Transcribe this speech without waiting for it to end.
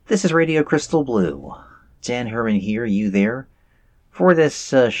This is Radio Crystal Blue. Dan Herman here, you there, for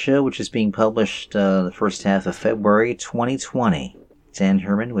this show which is being published the first half of February 2020. Dan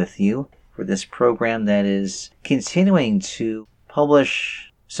Herman with you for this program that is continuing to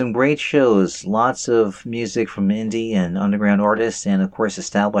publish some great shows, lots of music from indie and underground artists, and of course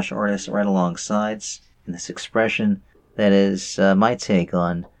established artists right alongside in this expression that is my take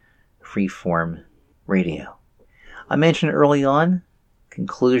on freeform radio. I mentioned early on,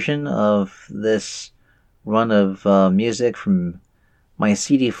 conclusion of this run of music from my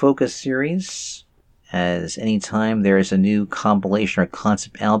CD Focus series, as anytime there is a new compilation or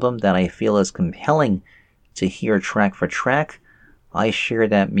concept album that I feel is compelling to hear track for track, I share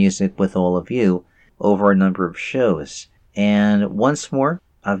that music with all of you over a number of shows. And once more,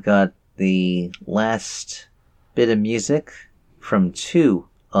 I've got the last bit of music from two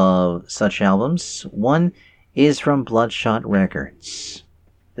of such albums. One is from Bloodshot Records.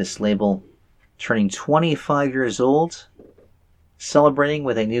 This label turning 25 years old, celebrating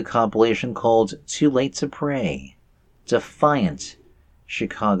with a new compilation called Too Late to Pray, Defiant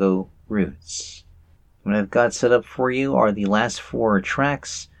Chicago Roots. What I've got set up for you are the last four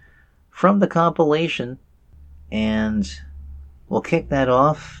tracks from the compilation, and we'll kick that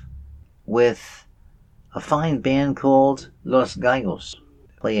off with a fine band called Los Gallos.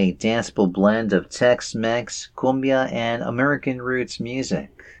 Play a danceable blend of Tex-Mex, cumbia, and American roots music.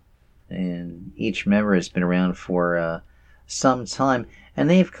 And each member has been around for some time, and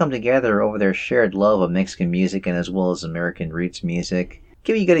they've come together over their shared love of Mexican music and as well as American roots music.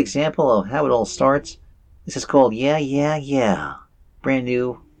 Give you a good example of how it all starts. This is called Yeah, Yeah, Yeah. Brand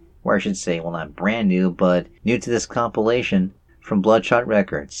new, or I should say, well, not brand new, but new to this compilation from Bloodshot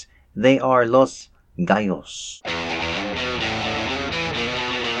Records. They are Los Gallos.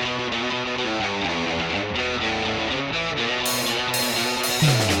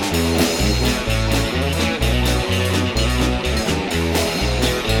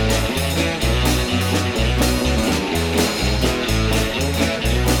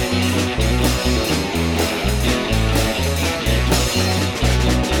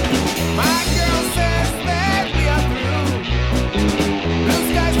 Blue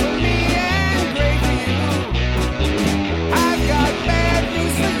skies for me and gray for you.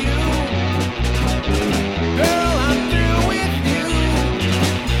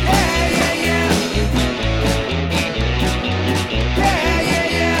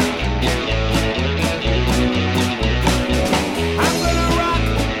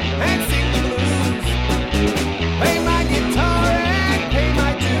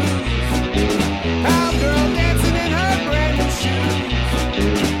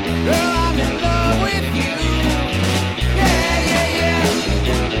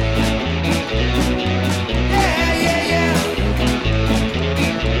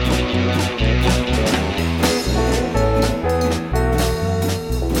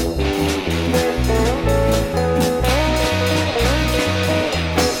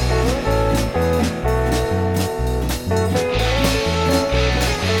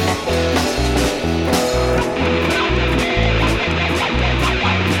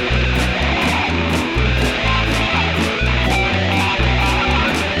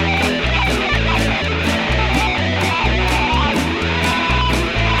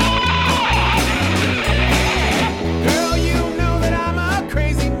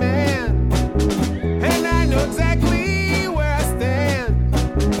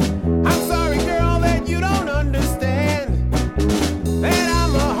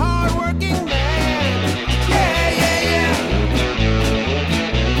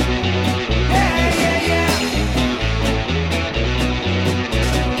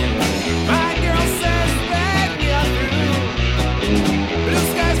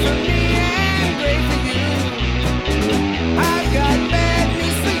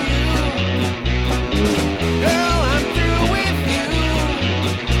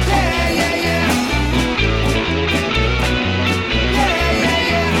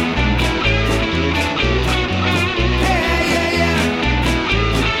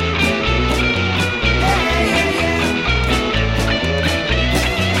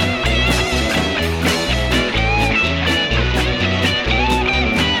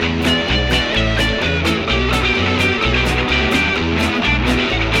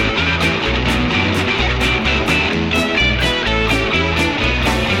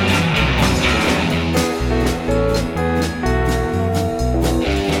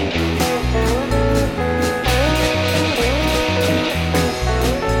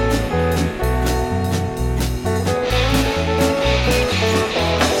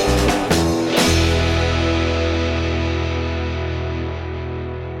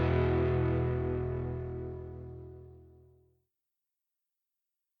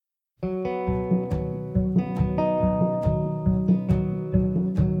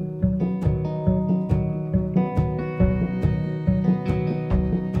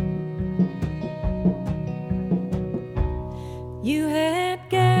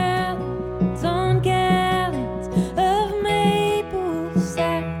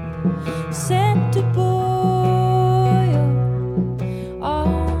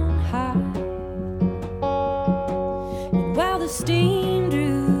 steam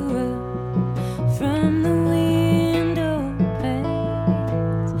drew up from the window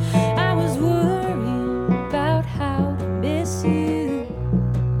panes. I was worrying about how to miss you.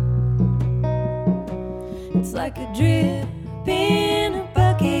 It's like a drip in a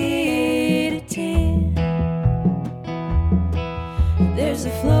bucket of tin. There's a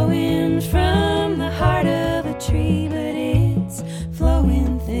flowing from the heart of a tree, but it's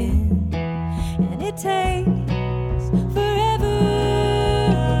flowing thin, and it takes forever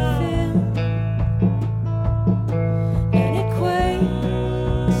to fill, and it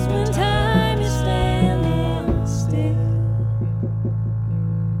quakes when time is standing still.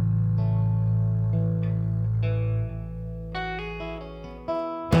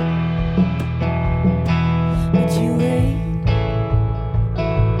 But you wait.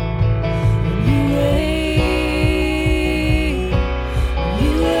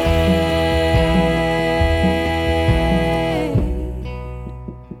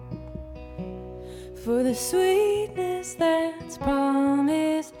 For the sweetness that's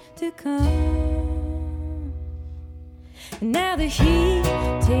promised to come. And now the heat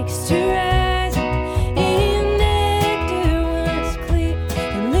takes to rising in nectar once clear,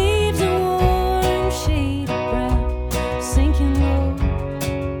 and leaves a warm shade of brown sinking low.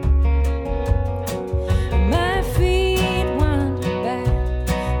 And my feet wander back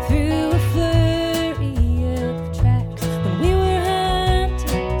through a flurry of tracks when we were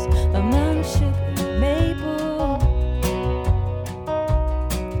hunters among sugar maple.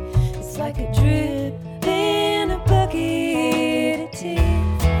 It's like a drip in a bucket of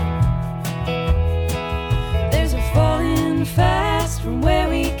tears. There's a falling fast from where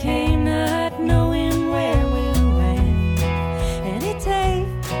we came, not knowing where we'll land, and it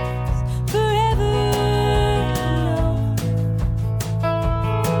takes forever to know,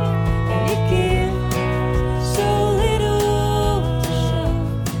 and it gives so little to show,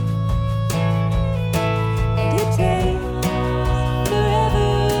 and it takes forever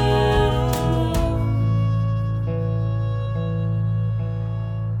to know.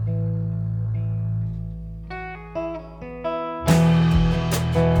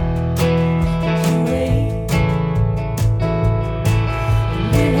 You wait,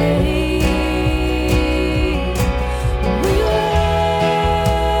 and we wait, and we wait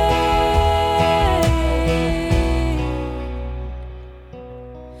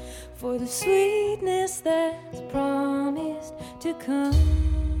for the sweetness that's promised to come.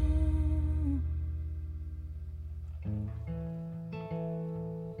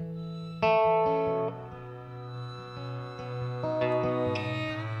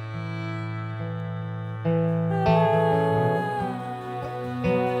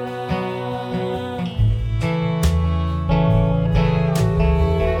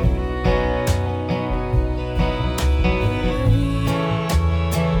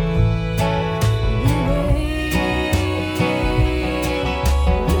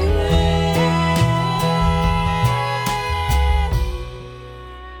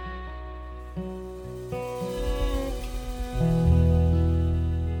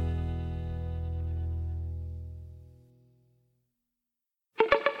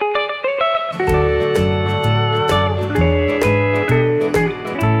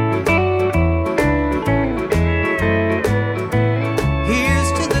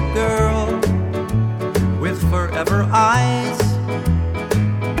 Here's to the girl with forever eyes,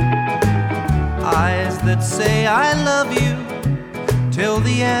 eyes that say I love you till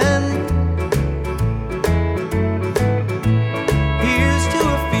the end. Here's to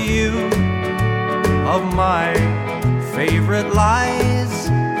a few of my favorite lies.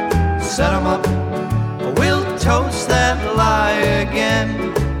 Set 'em up, we'll toast that lie again.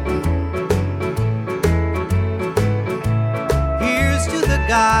 Here's to the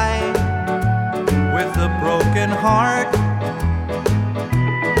guy with a broken heart,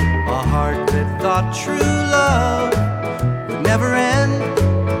 a heart that thought true love would never end.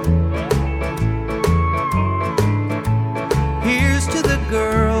 Here's to the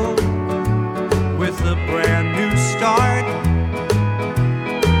girl with a brand new start.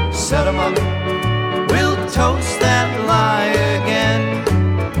 Set 'em up, we'll toast that lie again.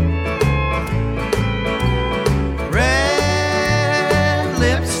 Red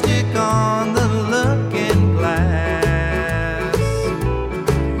lipstick on the looking glass.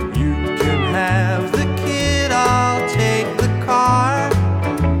 You can have the kid, I'll take the car.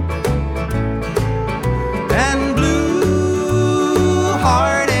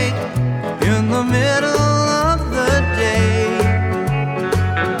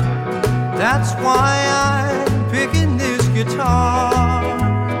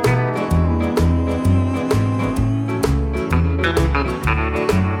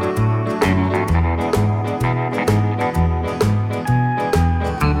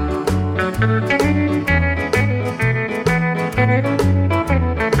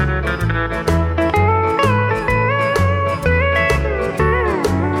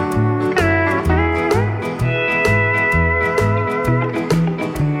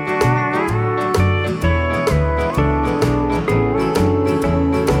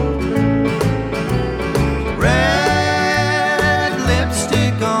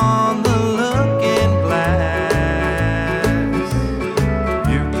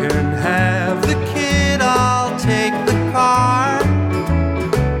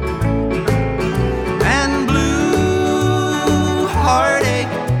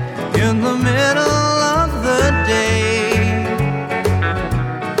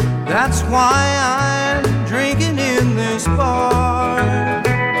 why I'm drinking in this bar.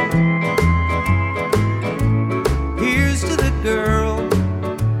 Here's to the girl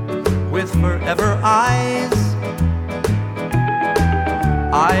with forever eyes,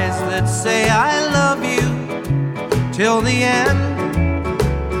 eyes that say I love you till the end.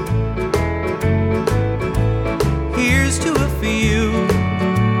 Here's to a few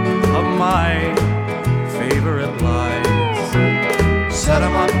of my favorite lies. Set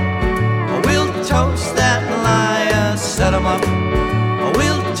 'em up, we'll toast that lie. Set 'em up,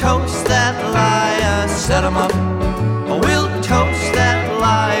 we'll toast that lie. Set 'em up, we'll toast that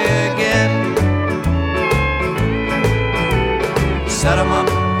lie again. Set 'em up,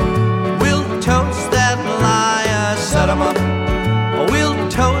 we'll toast that lie. Set 'em up, we'll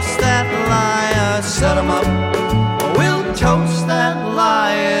toast that lie. Set 'em up, we'll toast that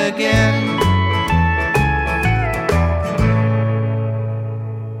lie again.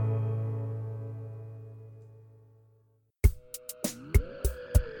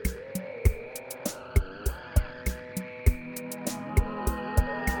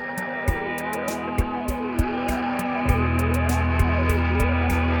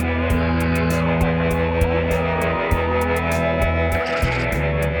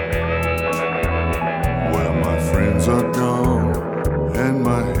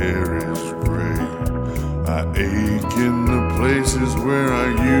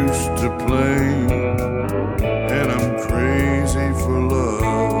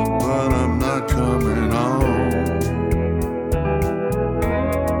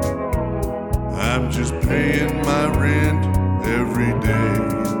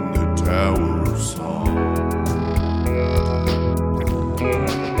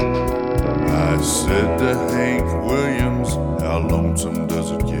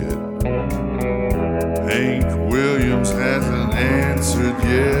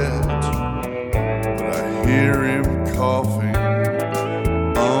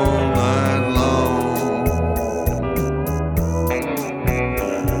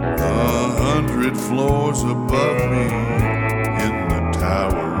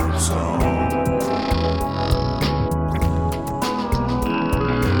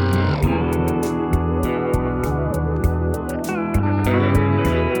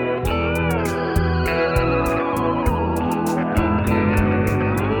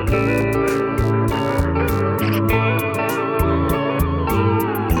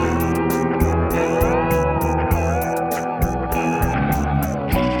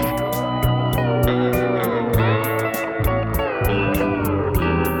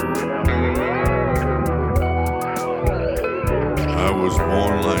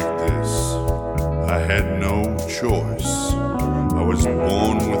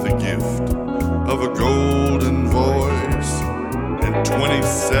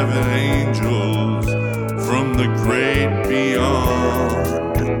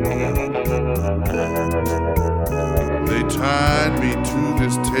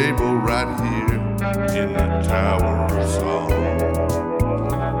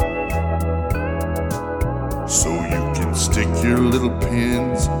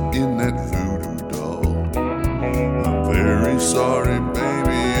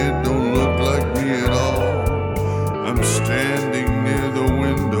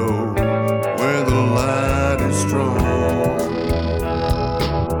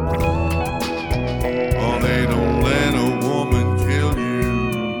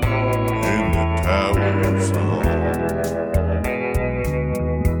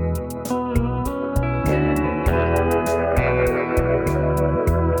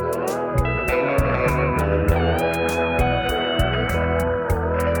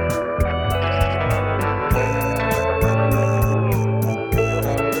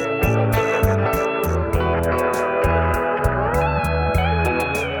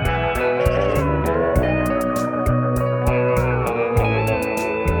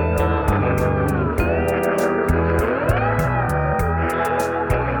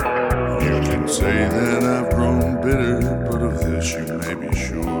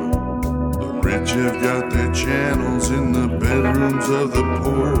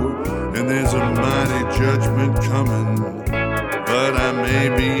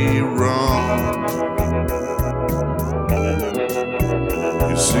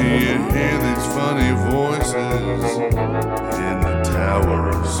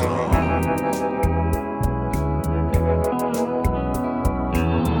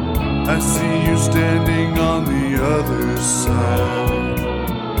 I see you standing on the other side.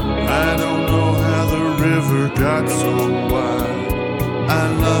 I don't know how the river got so wide. I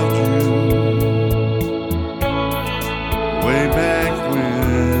loved you way back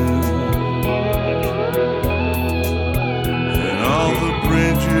when.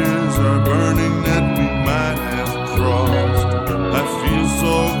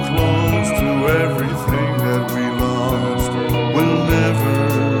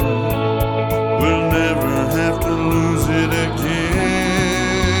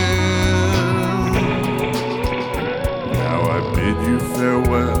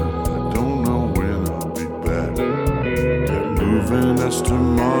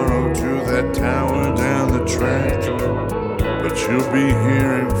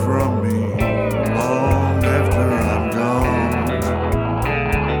 from me long after I'm gone.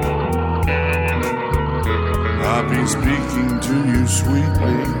 I'll be speaking to you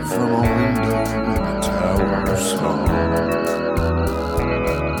sweetly from a window in the Tower of Song.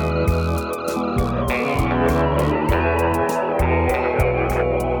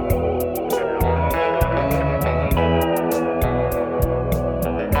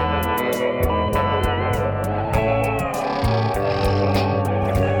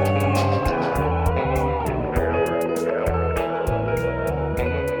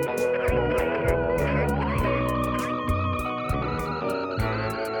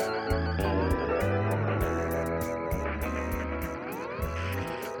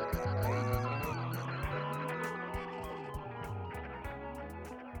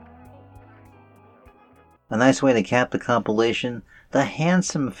 A nice way to cap the compilation, The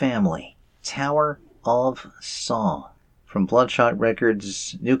Handsome Family, Tower of Song. From Bloodshot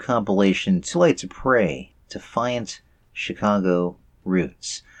Records' new compilation, Too Late to Pray, Defiant Chicago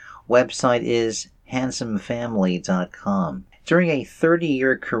Roots. Website is handsomefamily.com. During a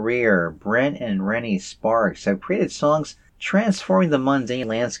 30-year career, Brent and Rennie Sparks have created songs transforming the mundane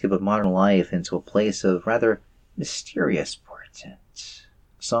landscape of modern life into a place of rather mysterious portent.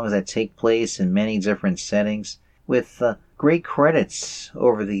 Songs that take place in many different settings, with great credits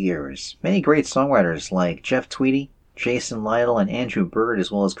over the years. Many great songwriters like Jeff Tweedy, Jason Lytle, and Andrew Bird,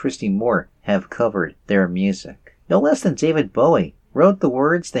 as well as Christy Moore, have covered their music. No less than David Bowie wrote the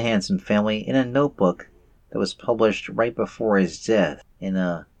words to The Handsome Family in a notebook that was published right before his death in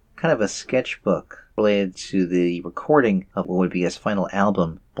a kind of a sketchbook related to the recording of what would be his final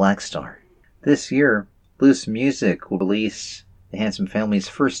album, Black Star. This year, Loose Music will release The Handsome Family's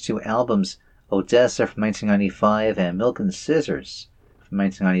first two albums, Odessa from 1995 and Milk and Scissors from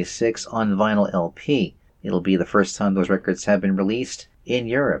 1996, on vinyl LP. It'll be the first time those records have been released in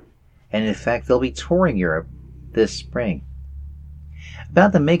Europe. And in fact, they'll be touring Europe this spring.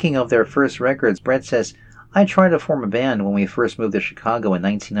 About the making of their first records, Brett says, I tried to form a band when we first moved to Chicago in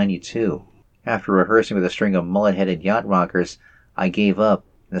 1992. After rehearsing with a string of mullet-headed yacht rockers, I gave up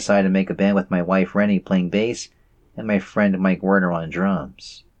and decided to make a band with my wife Rennie playing bass and my friend Mike Werner on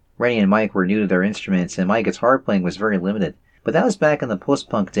drums. Rennie and Mike were new to their instruments, and my guitar playing was very limited. But that was back in the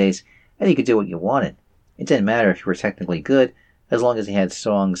post-punk days, and you could do what you wanted. It didn't matter if you were technically good, as long as you had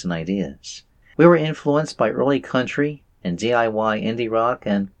songs and ideas. We were influenced by early country and DIY indie rock,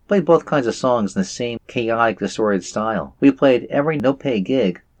 and played both kinds of songs in the same chaotic, distorted style. We played every no-pay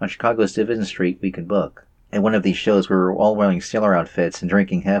gig on Chicago's Division Street we could book. At one of these shows, we were all wearing sailor outfits and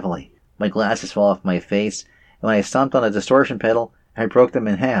drinking heavily. My glasses fell off my face, and when I stomped on a distortion pedal, I broke them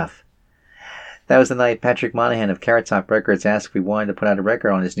in half. That was the night Patrick Monahan of Carrot Top Records asked if we wanted to put out a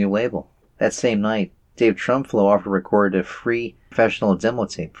record on his new label. That same night, Dave Trumflo offered to record a free professional demo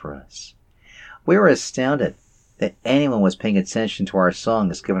tape for us. We were astounded that anyone was paying attention to our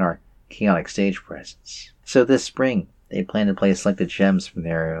songs given our chaotic stage presence. So this spring, they plan to play selected gems from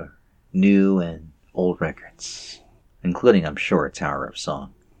their new and old records, including, I'm sure, Tower of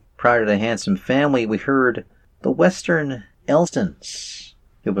Song. Prior to The Handsome Family, we heard the Western Elstons,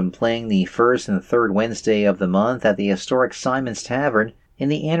 who've been playing the first and third Wednesday of the month at the historic Simon's Tavern in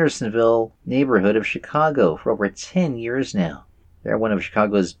the Andersonville neighborhood of Chicago for over 10 years now. They're one of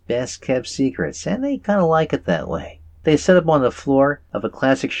Chicago's best-kept secrets, and they kind of like it that way. They set up on the floor of a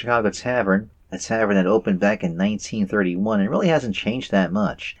classic Chicago tavern, a tavern that opened back in 1931 and really hasn't changed that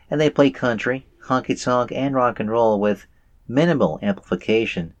much. And they play country, honky-tonk, and rock and roll with minimal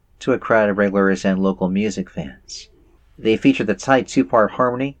amplification to a crowd of regulars and local music fans. They feature the tight two-part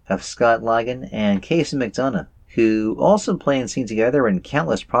harmony of Scott Ligon and Casey McDonough, who also play and sing together in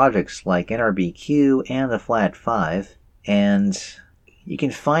countless projects like NRBQ and The Flat Five. And you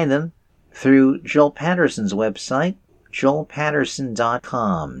can find them through Joel Patterson's website,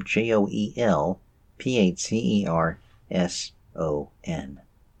 joelpatterson.com, JoelPatterson.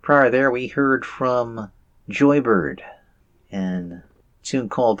 Prior there, we heard from Joybird, and a tune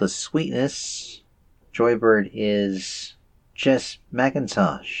called The Sweetness. Joybird is Jess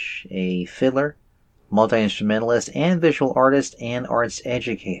McIntosh, a fiddler, multi-instrumentalist, and visual artist and arts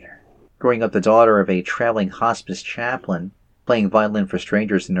educator. Growing up the daughter of a traveling hospice chaplain, playing violin for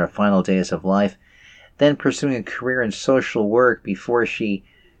strangers in their final days of life, then pursuing a career in social work before she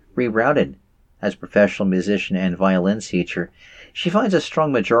rerouted as a professional musician and violin teacher, she finds a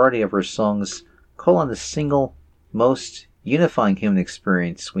strong majority of her songs call on the single most unifying human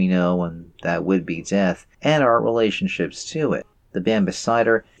experience we know, and that would be death, and our relationships to it. The band beside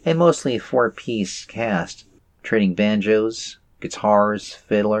her, a mostly four-piece cast, trading banjos, guitars,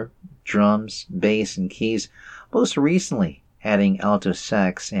 fiddler, drums, bass, and keys, most recently adding alto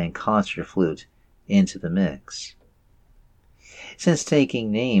sax and concert flute into the mix. Since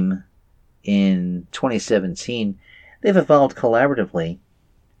taking name in 2017, they've evolved collaboratively,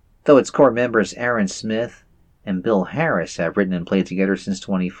 though its core members Aaron Smith and Bill Harris have written and played together since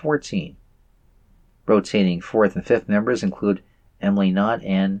 2014. Rotating fourth and fifth members include Emily Knott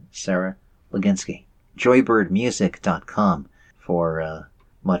and Sarah Leginsky. JoybirdMusic.com for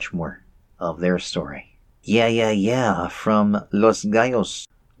much more of their story. Yeah, from Los Gallos.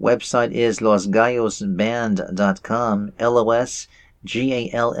 Website is losgallosband.com,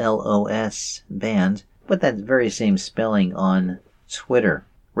 LOSGALLOS band, but that very same spelling on Twitter.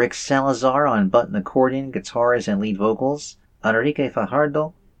 Rick Salazar on button accordion, guitars, and lead vocals. Enrique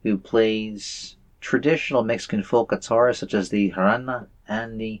Fajardo, who plays traditional Mexican folk guitars such as the jarana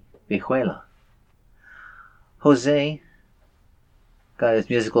and the vihuela. Jose got his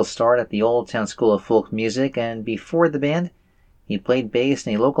musical start at the Old Town School of Folk Music, and before the band, he played bass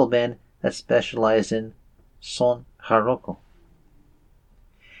in a local band that specialized in son jarroco.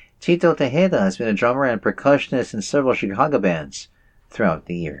 Tito Tejeda has been a drummer and percussionist in several Chicago bands throughout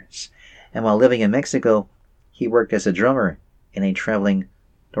the years, and while living in Mexico, he worked as a drummer in a traveling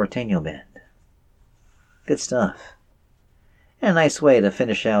norteño band. Good stuff. And a nice way to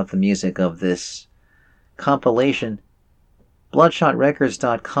finish out the music of this compilation.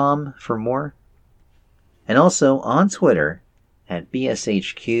 BloodshotRecords.com for more. And also on Twitter at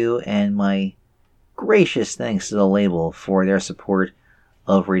BSHQ, and my gracious thanks to the label for their support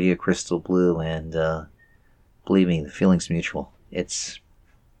of Radio Crystal Blue, and believe me, the feeling's mutual. It's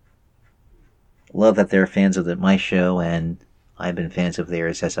love that they're fans of my show, and I've been fans of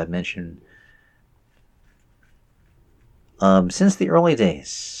theirs, as I've mentioned, since the early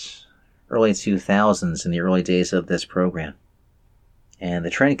days, early 2000s, in the early days of this program. And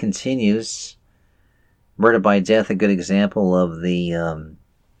the trend continues. Murder by Death, a good example of the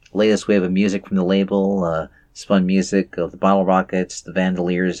latest wave of music from the label. Spun music of the Bottle Rockets, the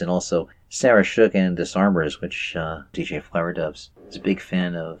Vandaliers, and also Sarah Shook and Disarmers, which DJ Flower Doves is a big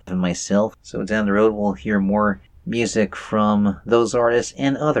fan of myself. So down the road we'll hear more music from those artists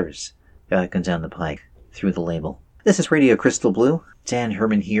and others that come down the pike through the label. This is Radio Crystal Blue. Dan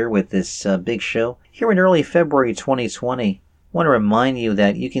Herman here with this big show. Here in early February 2020, I want to remind you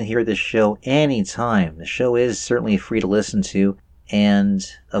that you can hear this show anytime. The show is certainly free to listen to and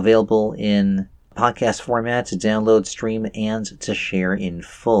available in podcast format to download, stream, and to share in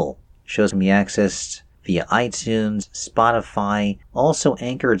full. Shows can be accessed via iTunes, Spotify, also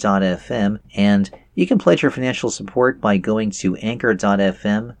Anchor.fm, and you can pledge your financial support by going to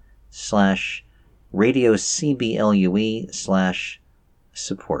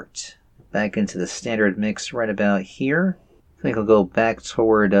anchor.fm/radiocblue/support. Back into the standard mix right about here. I think I'll go back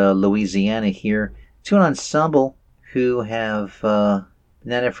toward Louisiana here to an ensemble who have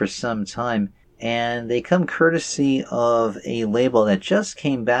been at it for some time, and they come courtesy of a label that just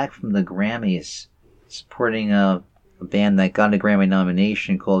came back from the Grammys, supporting a band that got a Grammy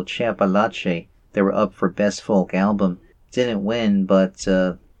nomination called Chapalache. They were up for Best Folk Album. Didn't win, but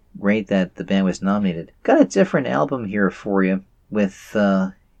great that the band was nominated. Got a different album here for you, with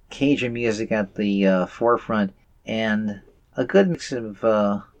Cajun music at the forefront, and a good mix of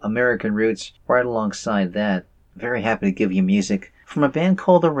American roots right alongside that. Very happy to give you music from a band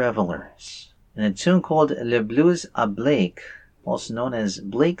called The Revelers, and a tune called Le Blues à Blake, also known as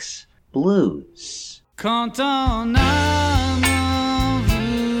Blake's Blues. Quand ton âme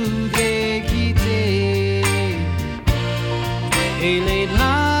voudrait quitter et les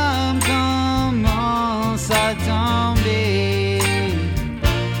larmes commencent à tomber,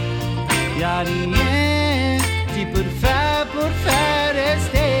 y'a rien tu peux faire pour faire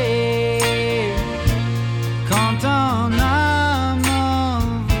rester. Quand ton âme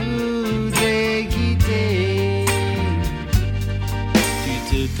voudrait quitter, tu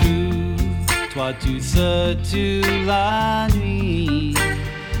te trouves toi tout seul toute la nuit.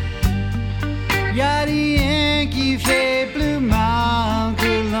 Y'a rien qui fait plus mal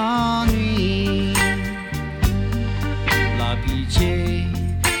que l'ennui. La pitié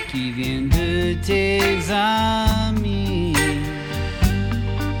qui vient de tes amis.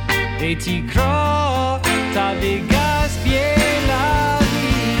 Et tu crois t'avais gaspillé la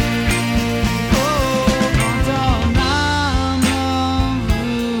vie. Oh, quand ton âme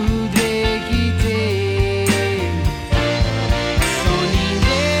voudrait quitter, son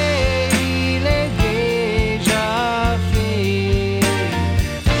idée il est déjà fait.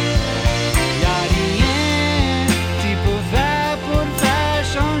 Y'a rien tu peux faire pour faire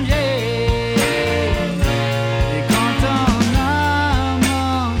changer. Et quand ton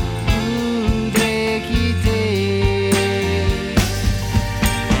âme voudrait quitter,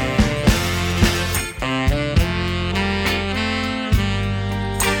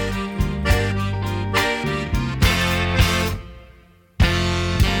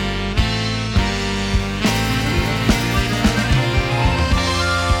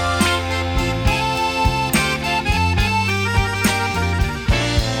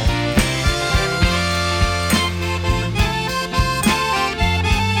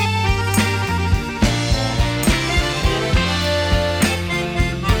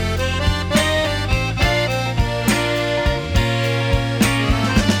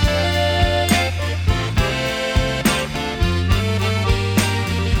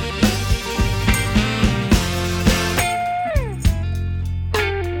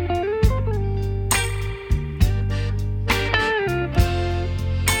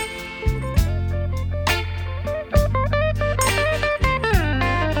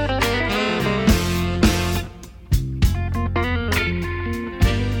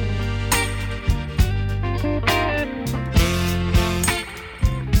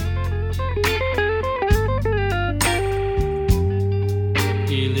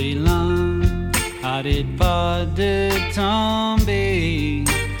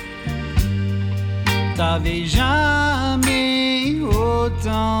 t'avais jamais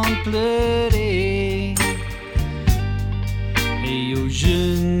autant pleuré. Et aux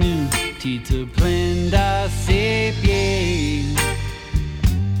genoux, tu te plains à ses pieds.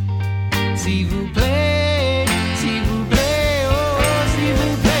 S'il vous plaît, s'il vous plaît, oh, s'il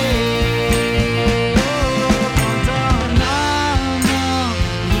vous plaît. Oh, quand ton amant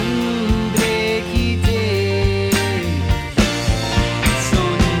voudrait quitter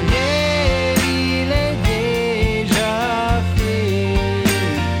son idée, il est déjà fait.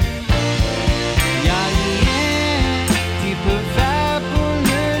 Y'a rien tu peux faire pour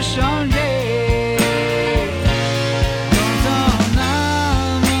le changer. Quand ton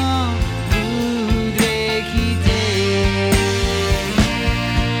amant voudrait quitter.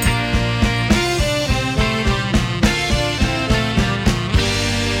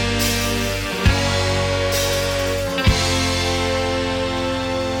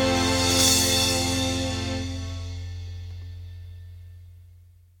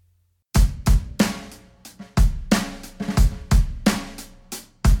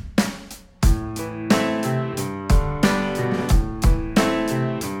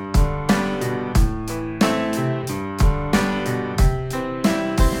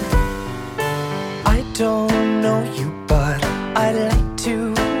 I don't know you, but I'd like to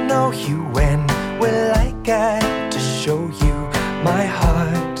know you. When will I get to show you my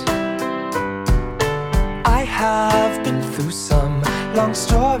heart? I have been through some long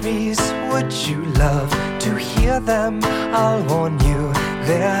stories. Would you love to hear them? I'll warn you,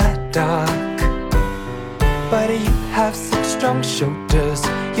 they're dark. But you have such strong shoulders,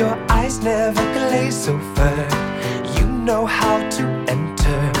 your eyes never glaze over. You know how to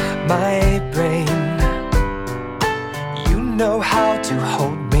enter my brain. You know how to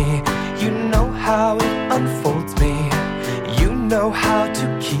hold me. You know how it unfolds me. You know how to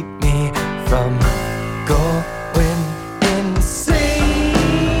keep me from going insane.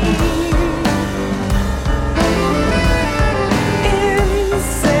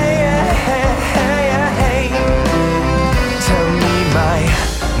 Insane. Tell me my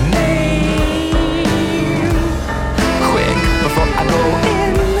name quick before I go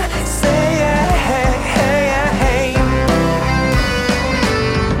insane.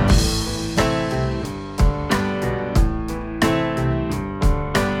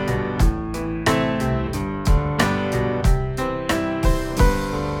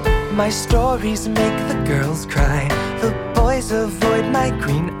 My stories make the girls cry. The boys avoid my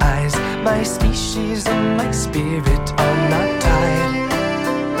green eyes. My species and my spirit are not tied.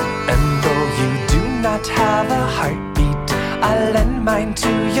 And though you do not have a heartbeat, I lend mine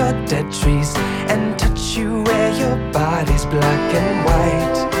to your dead trees and touch you where your body's black and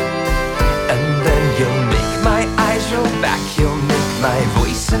white. And then you'll make my eyes roll back. You'll make my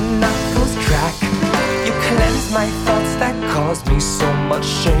voice and knuckles crack. You cleanse my thoughts that cause me so much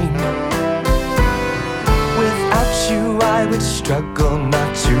shame. Without you I would struggle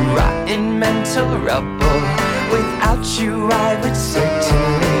not to rot in mental rubble. Without you I would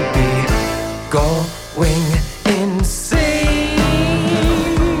certainly be going insane.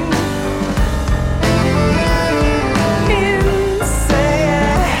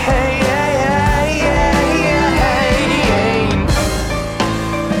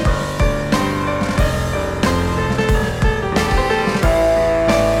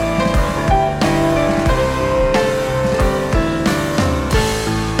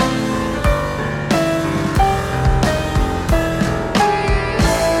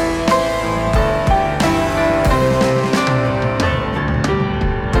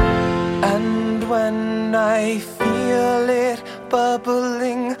 And when I feel it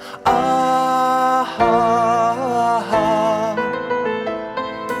bubbling up,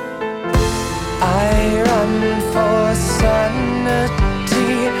 I run for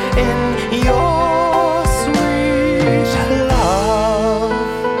sanity in your sweet love.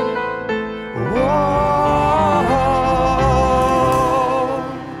 Whoa.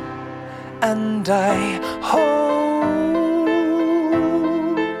 And I hope,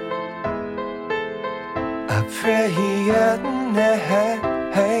 I pray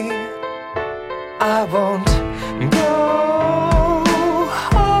I won't go.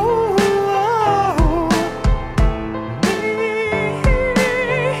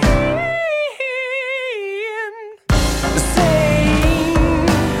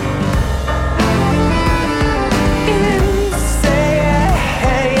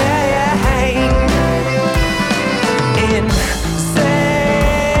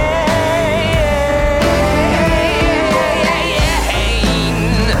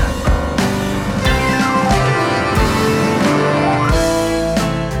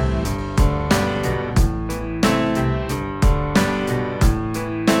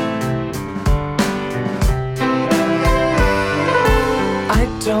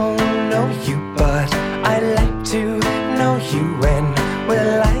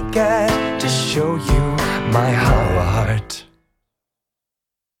 my heart.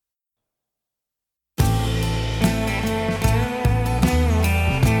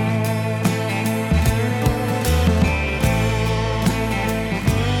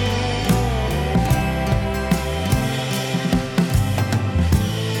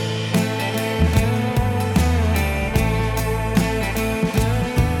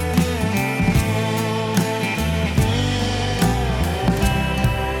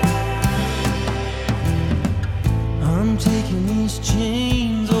 I'm taking these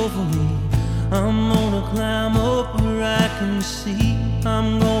chains off of me. I'm gonna climb up where I can see.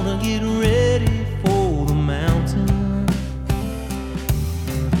 I'm gonna get ready for the mountain.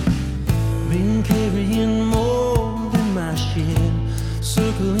 Been carrying more than my share,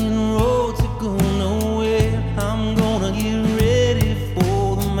 circling roads that go nowhere. I'm gonna get ready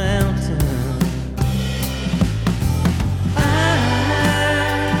for the mountain.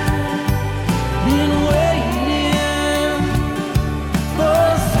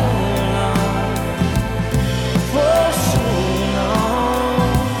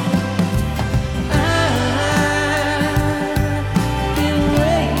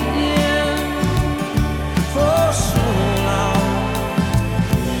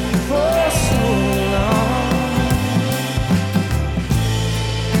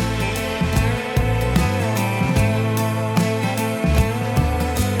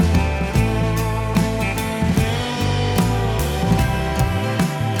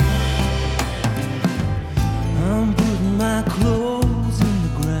 I'm putting my clothes in the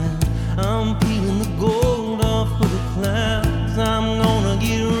ground. I'm peeling the gold off of the clouds. I'm gonna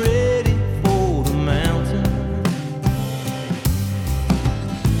get ready for the mountain.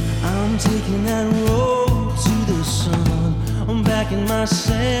 I'm taking that road to the sun. I'm packing my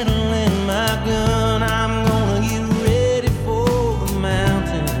saddle and my gun. I'm gonna get ready for the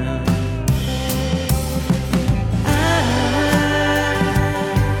mountain.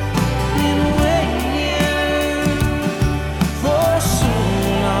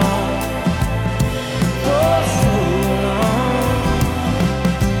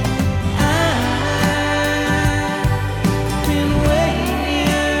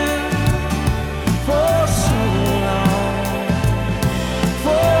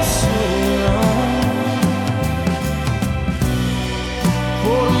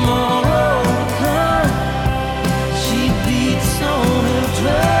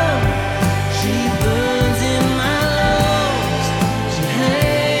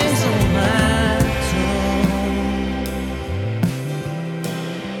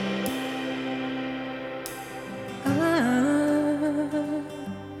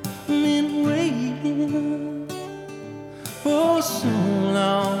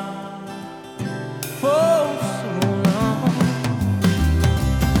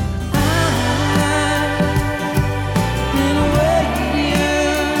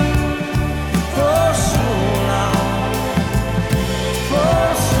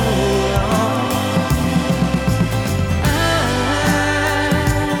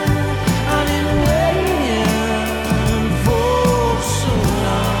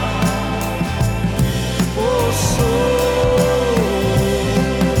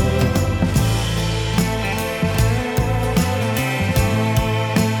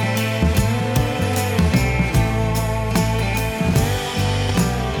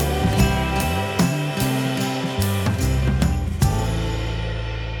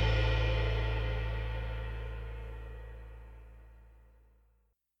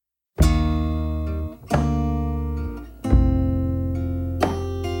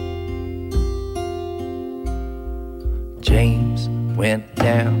 James went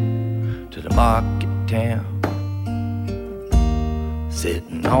down to the market town,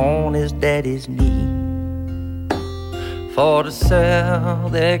 sitting on his daddy's knee, for to sell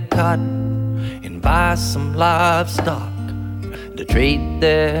their cotton and buy some livestock, to trade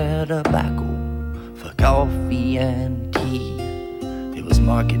their tobacco for coffee and tea. It was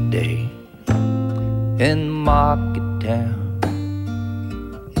market day in market town,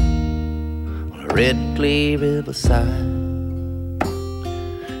 on a red clay riverside.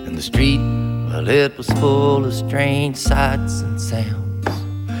 And the street, well, it was full of strange sights and sounds.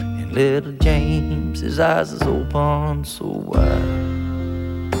 And little James, his eyes was open so wide.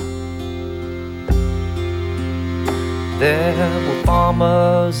 There were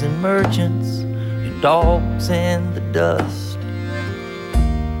farmers and merchants, and dogs in the dust,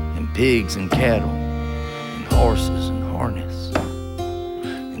 and pigs and cattle, and horses and harness,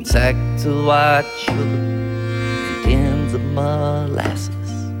 and sacks of white sugar, and tins of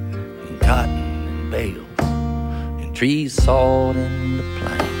molasses, and cotton and bales, and trees sawed into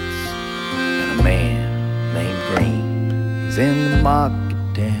planks, and a man market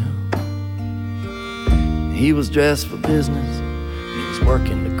town. He was dressed for business, and he was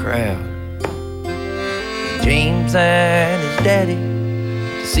working the crowd. And James and his daddy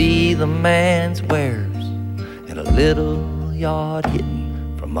to see the man's wares in a little yard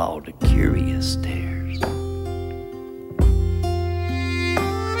hidden from all the curious stares.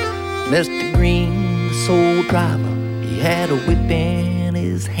 Mr. Green, the sole driver, he had a whip in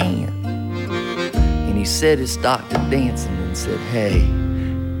his hand. And he set his stock to dancing and said, "Hey,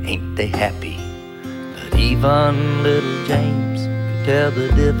 ain't they happy?" But even little James could tell the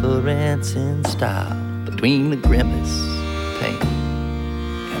difference in style between the grimace, pain,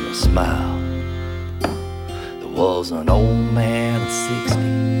 and a smile. There was an old man of 60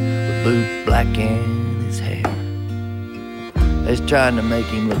 with boot black in his hair. They was trying to make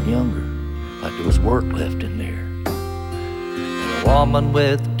him look younger, like there was work left in there. And a woman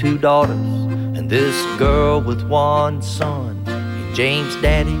with 2 daughters, and this girl with 1 son. And James'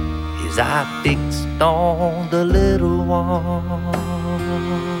 daddy, his eye fixed on the little one.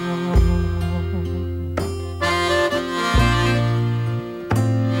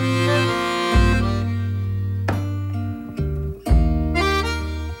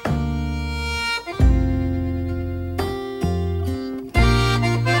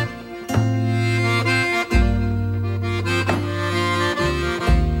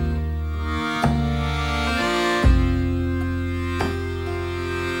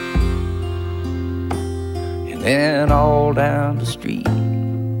 And all down the street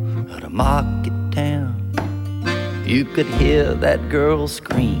of the market town, you could hear that girl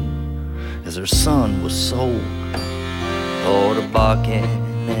scream as her son was sold. Oh, the barking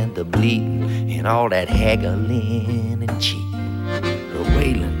and the bleating and all that haggling and cheating, the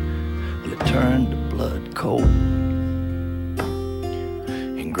wailing, well, it turned the blood cold.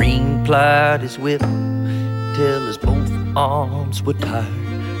 And Green plied his whip till his both arms were tired.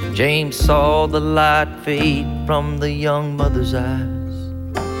 James saw the light fade from the young mother's eyes.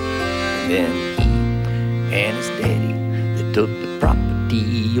 Then he and his daddy, they took the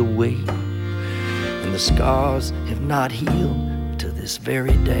property away. And the scars have not healed to this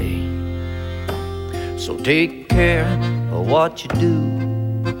very day. So take care of what you do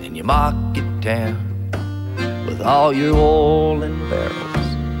in your market town, with all your oil and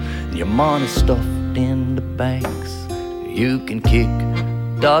barrels and your money stuffed in the banks. You can kick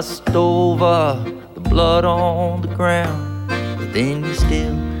dust over the blood on the ground, but then you're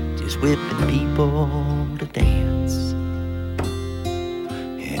still just whipping people to dance.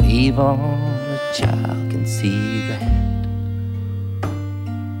 And even a child can see that.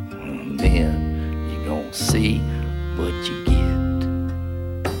 And then you're gonna see what you get.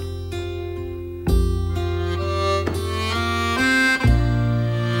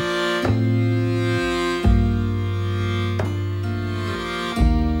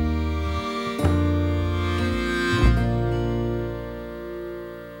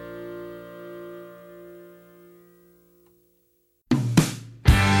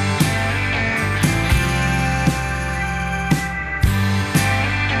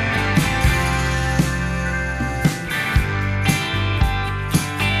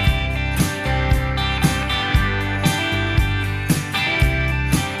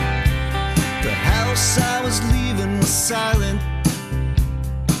 Silent,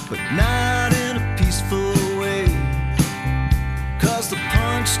 but not in a peaceful way. 'Cause the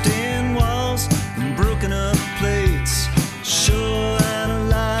punched in walls and broken up plates sure had a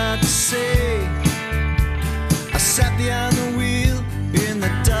lot to say. I sat behind the wheel in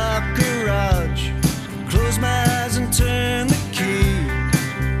the dark garage, closed my eyes and turned the key.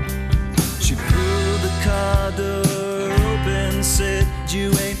 She pulled the car door open, said, "You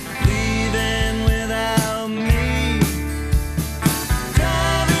ain't leaving without me."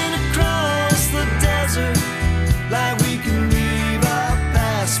 Like we can leave our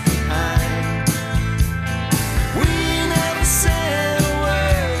past behind. We never said a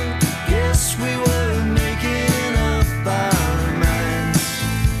word, guess we were making up our minds.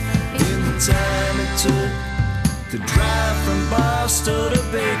 In the time it took to drive from Barstow to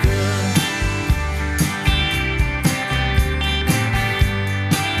Baker,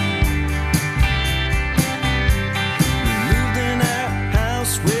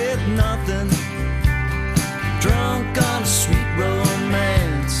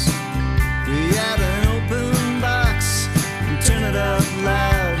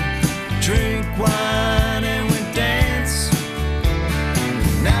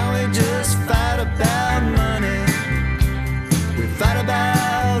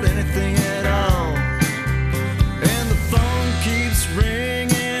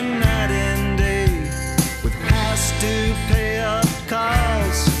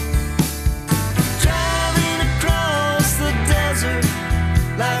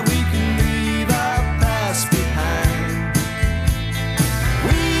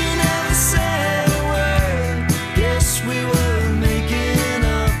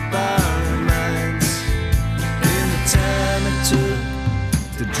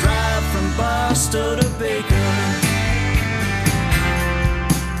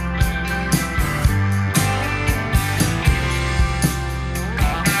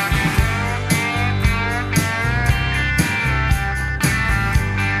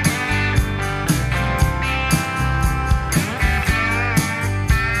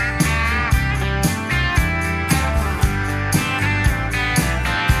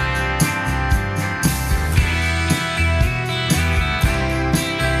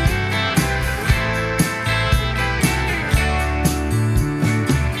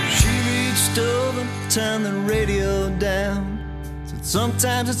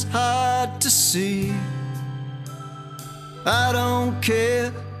 Sometimes it's hard to see. I don't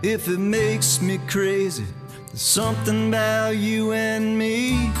care if it makes me crazy. There's something about you and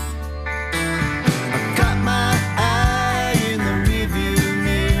me. I got my eye in the rearview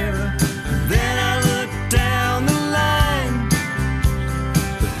mirror, then I look down the line.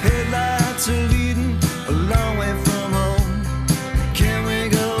 The headlights are leading a long way from home. Can we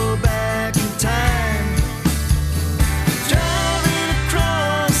go back in time? Driving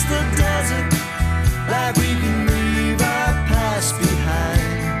across the desert like we can leave our past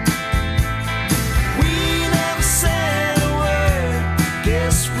behind. We never said a word,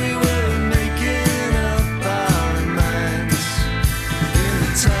 guess we were making up our minds. In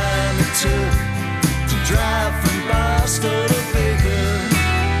the time it took to drive from Boston to Baker,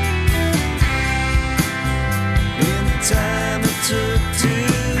 in the time it took to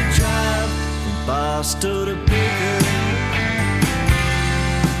drive from Boston to Baker.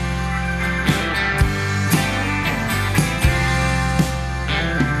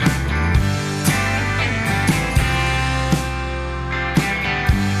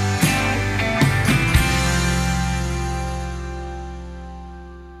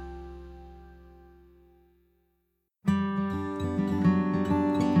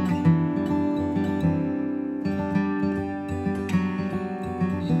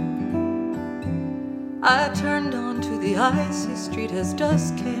 I turned onto the icy street as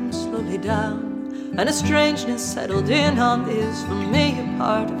dusk came slowly down, and a strangeness settled in on this familiar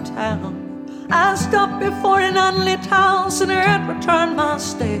part of town. I stopped before an unlit house and heard return my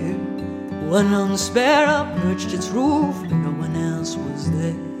stare. One lone sparrow perched its roof, but no one else was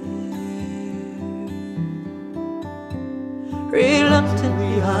there.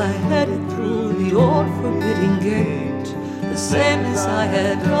 Reluctantly I headed through the old forbidding gate, the same as I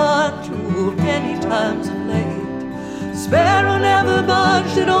had gone through many times of late. The sparrow never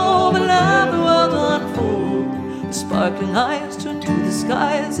budged at all, but allowed the world to unfold. The sparkling eyes turned to the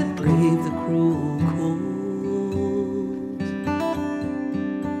skies and braved the cruel cold.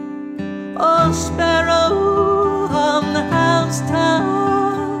 Oh, sparrow on the housetop,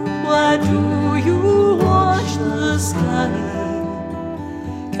 why do you watch the sky?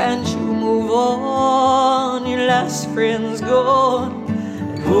 Can't you move on? Your last friend's gone,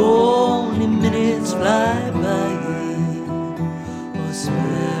 and only minutes fly by. Oh,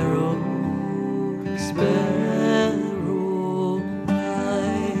 sparrow, sparrow,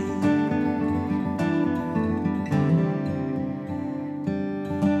 why?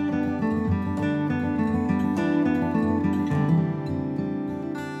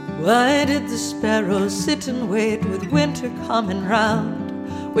 Why did the sparrow sit and wait with winter coming round,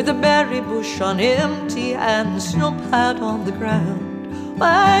 with a berry bush on empty and snow piled on the ground?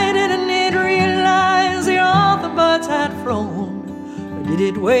 Why didn't it realize that all the birds had flown? Or did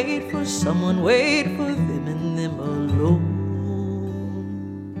it wait for someone, wait for them and them alone?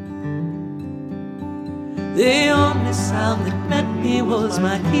 The only sound that met me was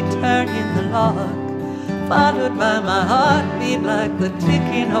my key turning the lock, followed by my heartbeat like the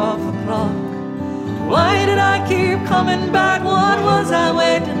ticking of a clock. Why did I keep coming back? What was I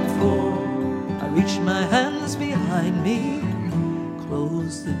waiting for? I reached my hands behind me,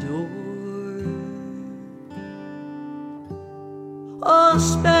 closed the door. Oh,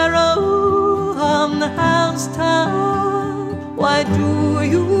 sparrow on the housetop, why do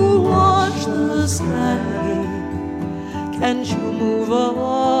you watch the sky? Can't you move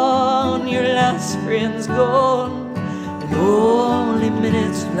on? Your last friend's gone, and only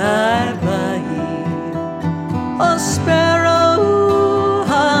minutes fly by. Oh, sparrow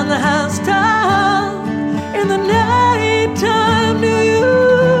on the housetop, in the night time do you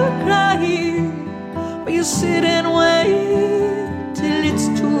cry? Or you sit and wait till it's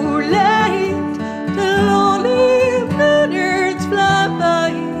too late, till lonely minutes fly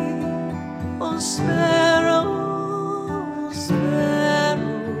by. Oh, sparrow, sparrow,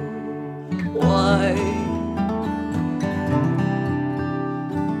 why?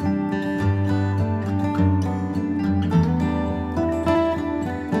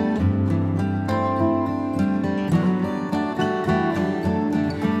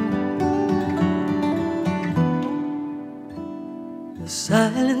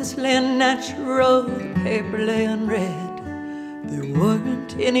 Silence lay unnatural, the paper lay unread. There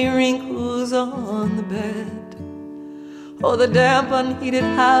weren't any wrinkles on the bed. Oh, the damp, unheated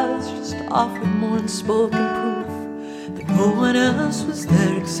house just offered more unspoken proof that no one else was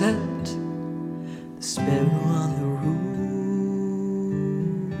there except the sparrow on the roof.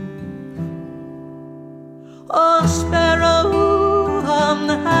 Oh, sparrow on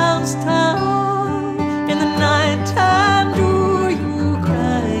the housetop, in the night time do you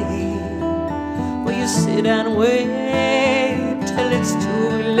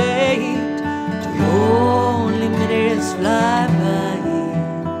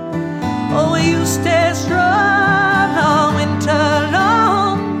stay strong all winter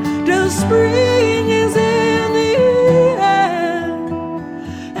long till spring is in the air,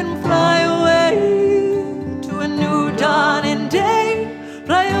 and fly away to a new dawning day,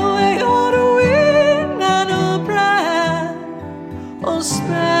 fly away on a wing and a prayer. Oh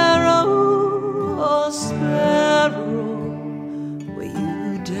sparrow, will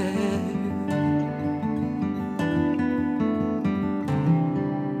you dare?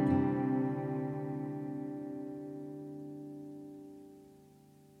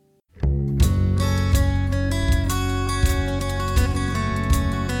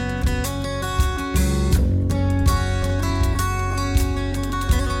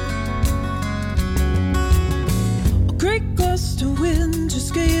 A great gust of wind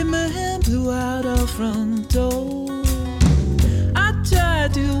just came and blew out our front door. I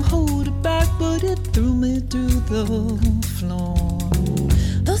tried to hold it back, but it threw me to the floor.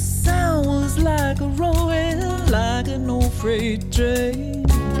 The sound was like a roaring, like an old freight train.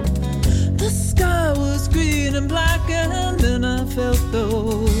 The sky was green and black, and then I felt the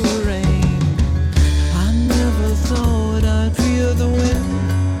rain. I never thought I'd feel the wind.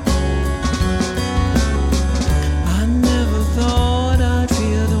 I never thought I'd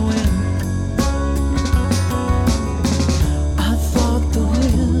feel the wind. I thought the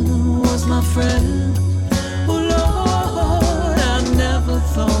wind was my friend. Oh Lord, I never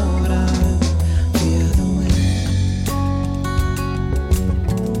thought I'd feel the wind.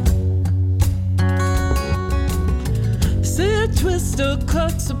 See a twister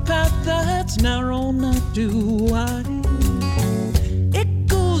cuts a path that's narrow, not too wide. It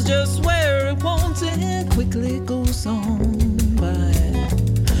goes just where it wants and quickly goes on by.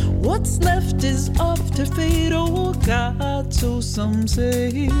 What's left is up to fate, oh God, so some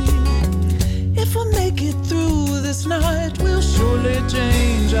say. If we make it through this night, we'll surely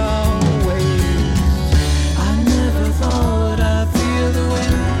change our ways. I never thought I'd feel the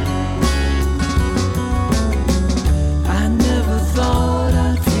wind. I never thought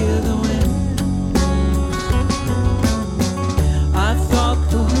I'd feel the wind. I thought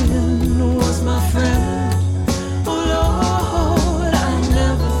the wind was my friend. Oh Lord, I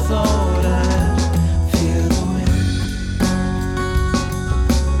never thought I'd feel the wind.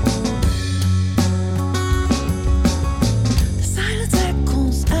 The silence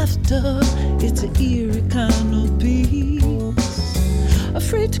echoes after, it's an eerie kind of peace.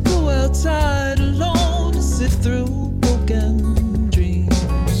 Afraid to go outside alone to sit through broken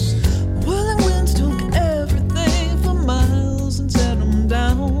dreams. Whirling winds took everything for miles and set them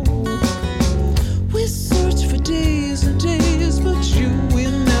down. We searched for days and days, but you we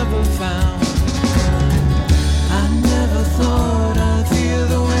never found. I never thought I'd feel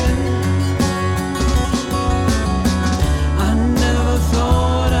the wind. I never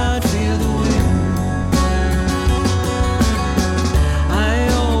thought I'd feel the wind. I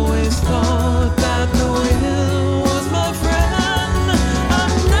always thought that the wind was my friend. I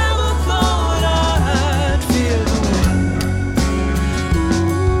never thought I'd feel the wind.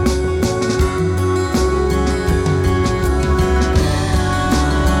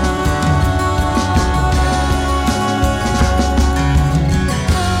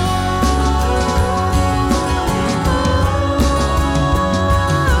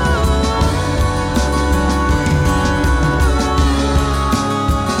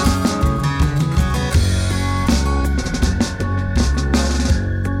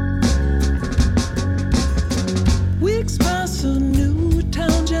 Weeks pass, a new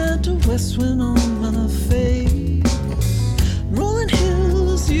town, gentle west wind on my face. Rolling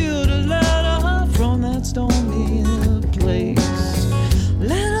hills yield a ladder from that stormy place.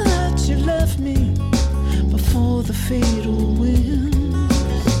 Letter that you left me before the fatal wind.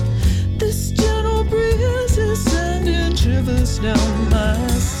 This gentle breeze is sending shivers down my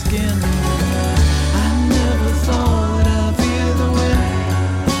skin. I never thought I'd feel the wind.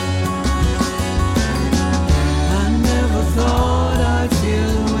 I never thought I'd feel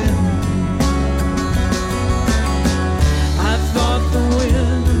the wind. I thought the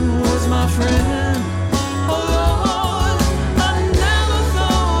wind was my friend. Oh Lord, I never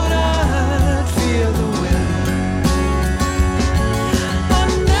thought I'd feel the wind. I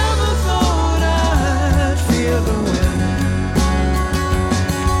never thought I'd feel the wind.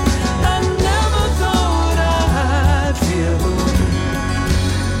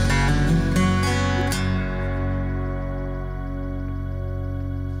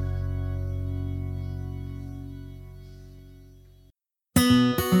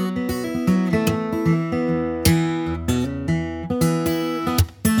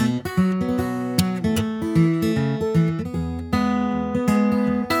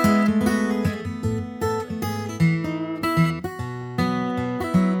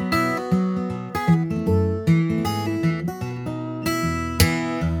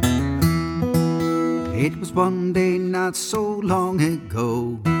 'Twas one day not so long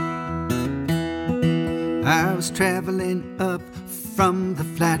ago. I was traveling up from the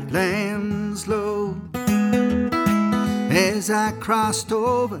flatlands low. As I crossed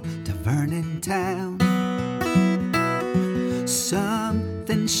over to Vernon Town,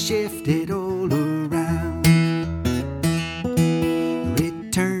 something shifted all around.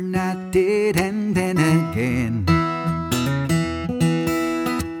 Return I did, and then again,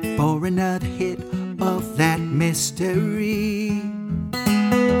 for another hit of that mystery.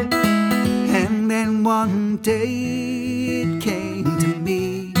 And then one day it came to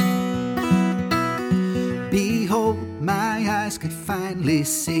me. Behold, my eyes could finally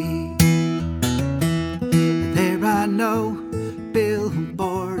see. There are no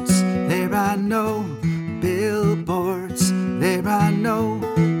billboards, there are no billboards, there are no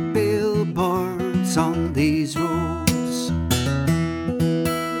billboards on these roads.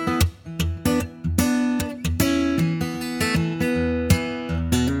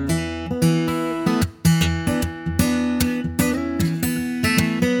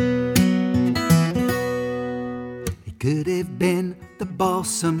 It could have been the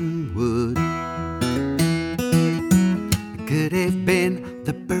balsam wood, it could have been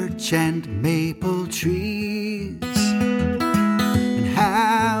the birch and maple trees, and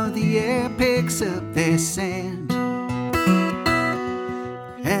how the air picks up their sand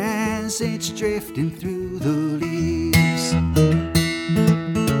as it's drifting through the leaves.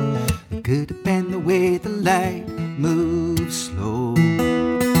 It could have been the way the light moves slow,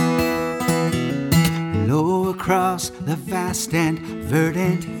 low across the vast and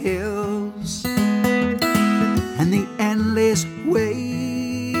verdant hills, and the endless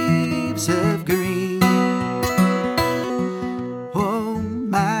waves of green. Oh,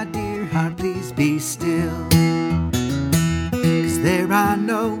 my dear heart, please be still, 'cause there are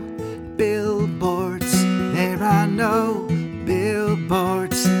no billboards, there are no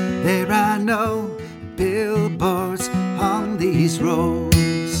billboards, there are no billboards on these roads.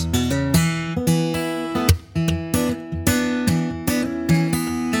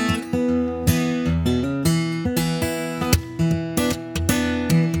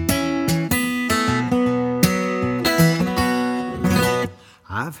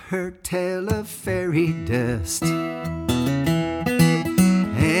 I've heard tell of fairy dust,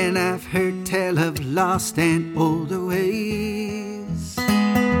 and I've heard tell of lost and older ways.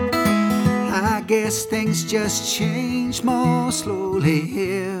 I guess things just change more slowly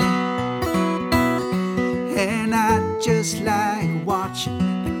here, and I just like watching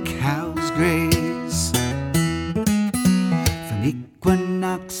the cows graze. From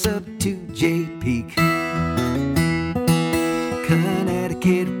Equinox up to Jay Peak,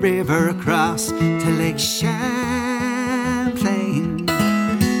 Connecticut River across to Lake Champlain,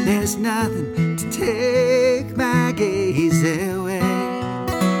 there's nothing to take my gaze away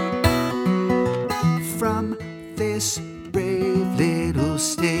from this brave little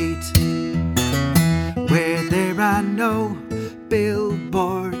state, where there are no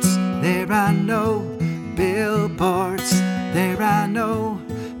billboards, there are no billboards, there are no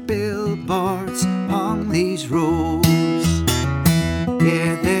billboards on these roads.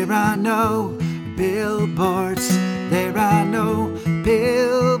 Yeah, there are no billboards, there are no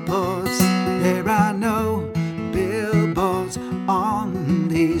billboards, there are no billboards on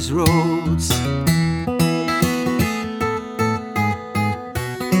these roads.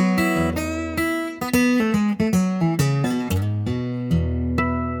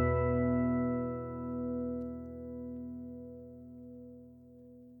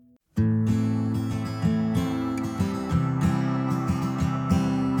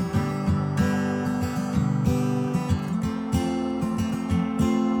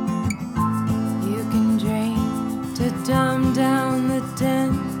 Dumb down the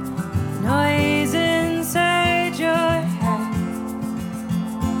din, noise inside your head.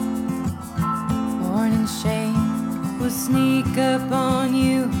 Morning shame will sneak up on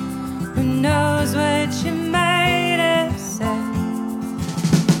you. Who knows what you might have said?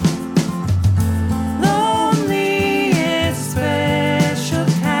 Lonely is a special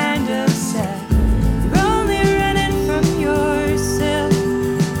kind of sad. You're only running from yourself.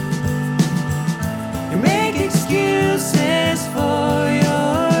 You make excuses for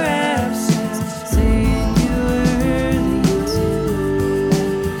your absence, saying you were early to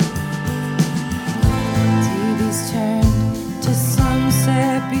bed. TV's turned to some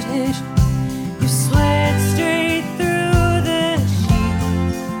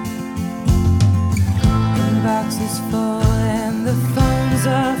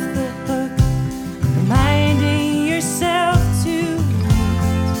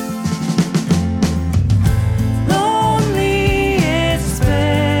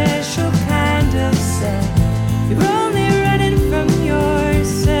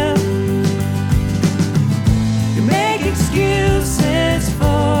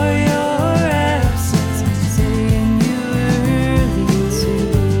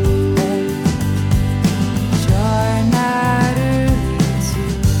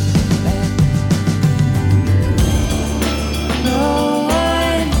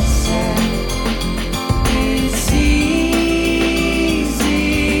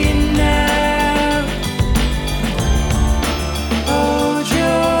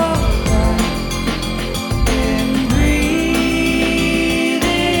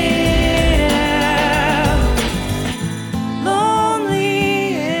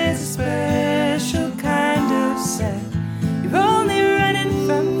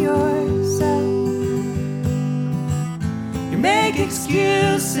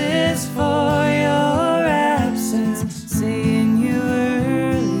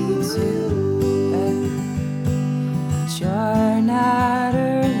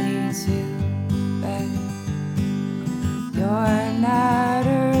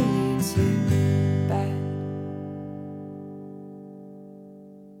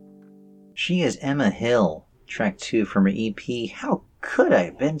She is Emma Hill, track 2 from her EP, How Could I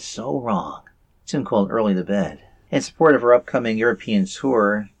Have Been So Wrong? A tune called Early to Bed. In support of her upcoming European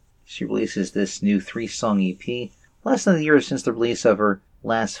tour, she releases this new 3-song EP, less than a year since the release of her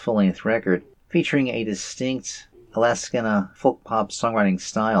last full-length record, featuring a distinct Alaskana folk pop songwriting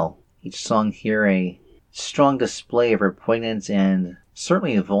style. Each song here a strong display of her poignant and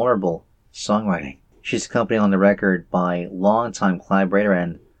certainly vulnerable songwriting. She's accompanied on the record by longtime collaborator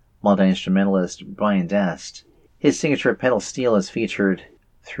and multi-instrumentalist Brian Dest. His signature pedal steel is featured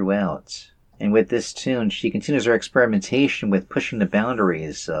throughout. And with this tune, she continues her experimentation with pushing the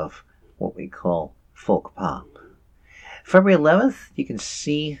boundaries of what we call folk pop. February 11th, you can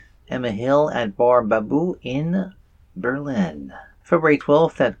see Emma Hill at Bar Babu in Berlin. February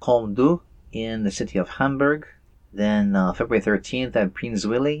 12th at Calm Du in the city of Hamburg. Then February 13th at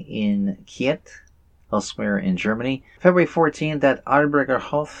Prinzwilli in Kiet, elsewhere in Germany. February 14th at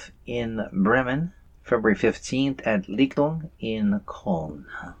Albergerhof in Bremen. February 15th at Lichtung in Köln.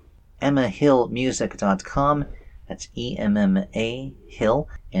 EmmaHillMusic.com, that's EMMA Hill,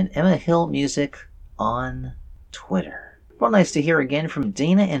 and Emma Hill Music on Twitter. Well, nice to hear again from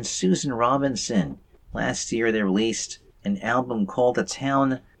Dana and Susan Robinson. Last year they released an album called The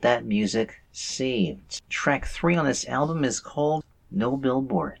Town That Music Saved. Track 3 on this album is called No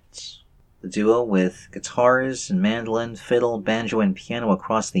Billboards. The duo with guitars and mandolin, fiddle, banjo, and piano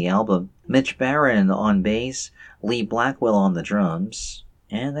across the album. Mitch Barron on bass, Lee Blackwell on the drums,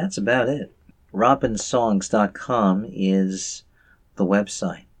 and that's about it. RobinSongs.com is the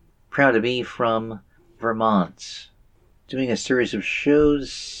website. Proud to be from Vermont. Doing a series of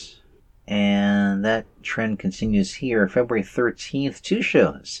shows, and that trend continues here. February 13th, 2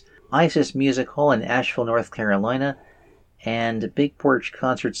 shows. Isis Music Hall in Asheville, North Carolina, and Big Porch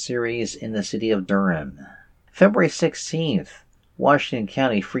Concert Series in the city of Durham. February 16th, Washington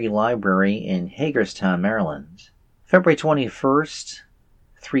County Free Library in Hagerstown, Maryland. February 21st,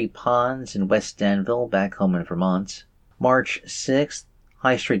 Three Ponds in West Danville, back home in Vermont. March 6th,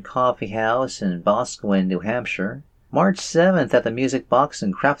 High Street Coffee House in Boscawen, New Hampshire. March 7th at the Music Box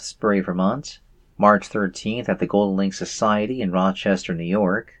in Craftsbury, Vermont. March 13th at the Golden Link Society in Rochester, New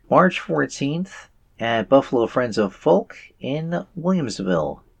York. March 14th at Buffalo Friends of Folk in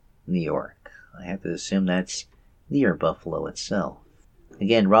Williamsville, New York. I have to assume that's near Buffalo itself.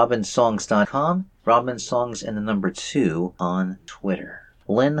 Again, RobinSongs.com, RobinSongs and the number 2 on Twitter.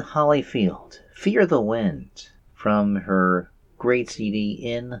 Lynn Hollyfield, Fear the Wind, from her great CD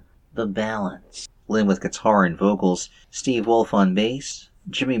In the Balance. Lynn with guitar and vocals, Steve Wolf on bass,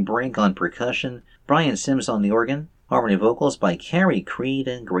 Jimmy Brink on percussion, Brian Sims on the organ, harmony vocals by Carrie Creed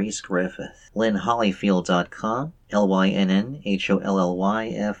and Grace Griffith. LynnHollyfield.com,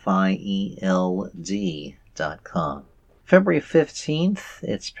 LynnHollyfield.com. February 15th,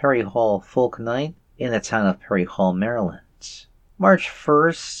 it's Perry Hall Folk Night in the town of Perry Hall, Maryland. March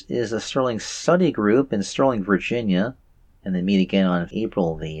 1st is a Sterling Study Group in Sterling, Virginia, and they meet again on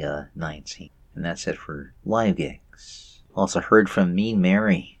April the 19th. And that's it for live gigs. Also heard from Mean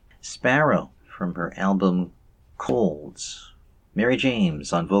Mary Sparrow from her album Colds. Mary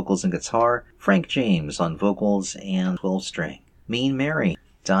James on vocals and guitar. Frank James on vocals and 12-string.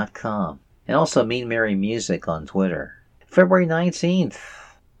 MeanMary.com. And also Mean Mary Music on Twitter. February 19th,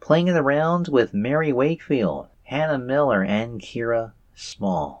 Playing in the Round with Mary Wakefield, Hannah Miller, and Kira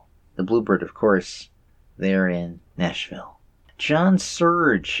Small. The Bluebird, of course, there in Nashville. John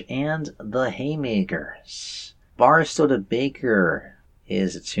Surge and the Haymakers. Barstow Baker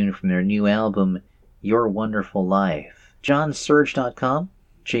is a tune from their new album, Your Wonderful Life. JohnSurge.com,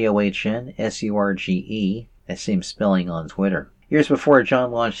 JohnSurge, that same spelling on Twitter. Years before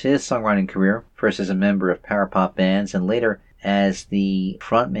John launched his songwriting career, first as a member of power pop bands and later as the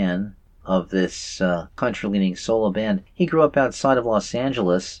frontman of this country-leaning solo band, he grew up outside of Los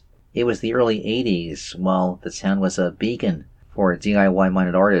Angeles. It was the early 80s, while the town was a beacon for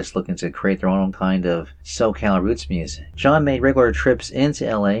DIY-minded artists looking to create their own kind of SoCal roots music. John made regular trips into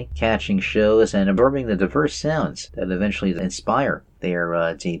LA, catching shows and absorbing the diverse sounds that eventually inspire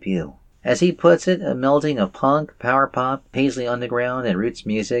their debut. As he puts it, a melding of punk, power pop, Paisley Underground, and roots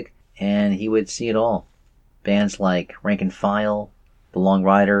music, and he would see it all. Bands like Rank and File, The Long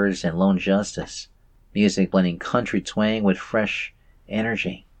Riders, and Lone Justice. Music blending country twang with fresh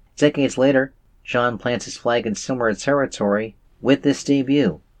energy. Decades later, John plants his flag in similar territory with this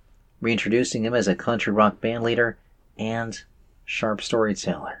debut, reintroducing him as a country rock bandleader and sharp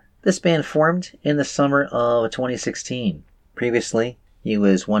storyteller. This band formed in the summer of 2016. Previously, he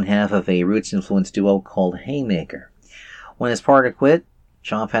was one half of a roots-influenced duo called Haymaker. When his partner quit,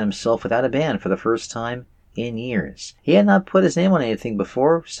 John found himself without a band for the first time in years. He had not put his name on anything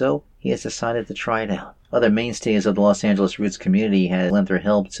before, so he has decided to try it out. Other mainstays of the Los Angeles roots community have lent their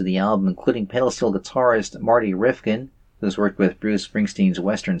help to the album, including pedal steel guitarist Marty Rifkin, who's worked with Bruce Springsteen's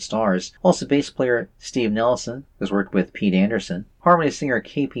Western Stars, also bass player Steve Nelson, who's worked with Pete Anderson, harmony singer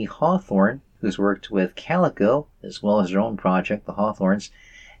K.P. Hawthorne, who's worked with Calico, as well as their own project, the Hawthorns,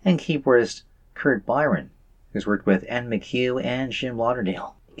 and keyboardist Kurt Byron, who's worked with Ann McHugh and Jim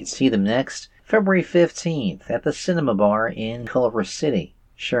Lauderdale. You can see them next February 15th at the Cinema Bar in Culver City,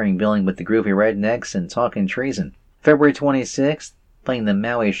 sharing billing with the Groovy Rednecks and Talkin' Treason. February 26th, playing the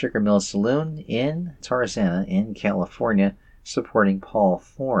Maui Sugar Mill Saloon in Tarzana in California, supporting Paul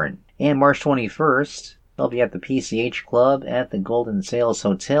Thorne. And March 21st, they'll be at the PCH Club at the Golden Sails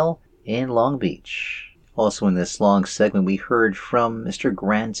Hotel in Long Beach. Also in this long segment, we heard from Mr.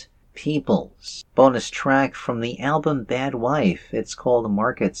 Grant Peoples. Bonus track from the album Bad Wife. It's called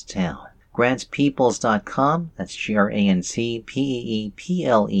Marketstown. GrantPeoples.com. That's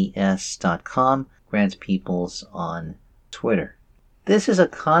GrantPeoples.com. Grant Peoples on Twitter. This is a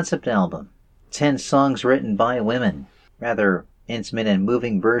concept album. 10 songs written by women. Rather intimate and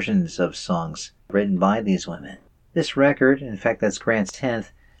moving versions of songs written by these women. This record, in fact that's Grant's 10th,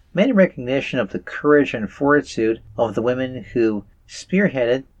 made a recognition of the courage and fortitude of the women who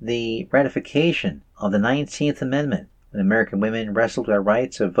spearheaded the ratification of the 19th Amendment, when American women wrestled their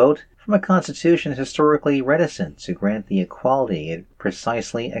right to vote from a constitution historically reticent to grant the equality it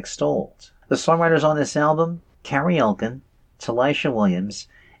precisely extolled. The songwriters on this album, Carrie Elkin, Talisha Williams,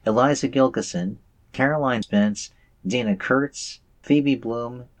 Eliza Gilkison, Caroline Spence, Dana Kurtz, Phoebe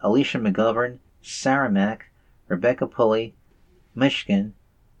Bloom, Alicia McGovern, Sarah Mack, Rebecca Pulley, Mishkin,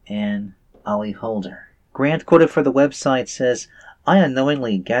 and Ollie Holder. Grant, quoted for the website, says, "I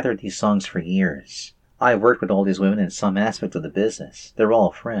unknowingly gathered these songs for years. I've worked with all these women in some aspect of the business. They're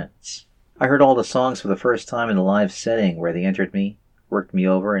all friends. I heard all the songs for the first time in a live setting where they entered me, worked me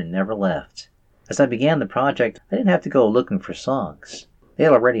over, and never left. As I began the project, I didn't have to go looking for songs. They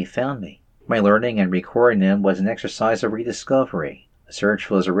had already found me. My learning and recording them was an exercise of rediscovery, a search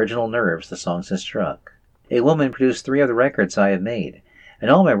for those original nerves the songs had struck. A woman produced 3 of the records I have made, and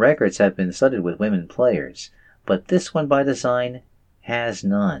all my records have been studded with women players, but this one by design has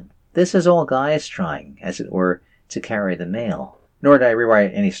none. This is all guys trying, as it were, to carry the mail. Nor did I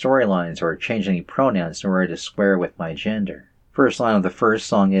rewrite any storylines or change any pronouns in order to square with my gender. First line of the first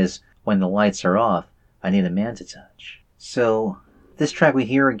song is, "When the lights are off, I need a man to touch." So, this track we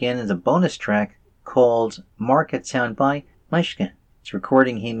hear again is a bonus track called Marketstown by Mishkin. It's a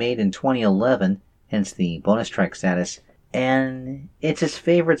recording he made in 2011, hence the bonus track status, and it's his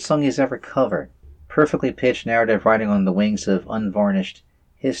favorite song he's ever covered. Perfectly pitched narrative riding on the wings of unvarnished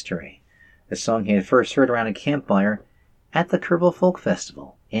history. A song he had first heard around a campfire at the Kerrville Folk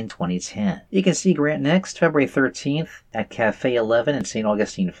Festival in 2010. You can see Grant next February 13th at Cafe 11 in St.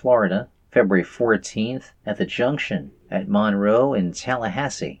 Augustine, Florida. February 14th at the Junction at Monroe in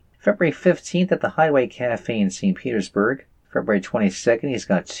Tallahassee. February 15th at the Highway Cafe in St. Petersburg. February 22nd, he's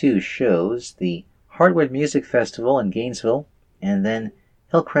got 2 shows, the Hardwood Music Festival in Gainesville, and then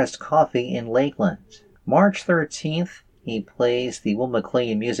Hillcrest Coffee in Lakeland. March 13th, he plays the Will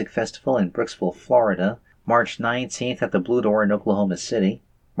McLean Music Festival in Brooksville, Florida. March 19th at the Blue Door in Oklahoma City.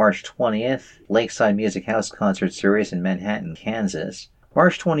 March 20th, Lakeside Music House Concert Series in Manhattan, Kansas.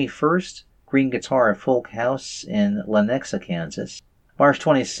 March 21st, Green Guitar Folk House in Lenexa, Kansas. March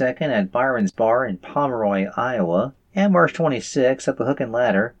 22nd at Byron's Bar in Pomeroy, Iowa. And March 26th at the Hook and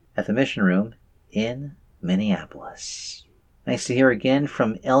Ladder at the Mission Room in Minneapolis. Nice to hear again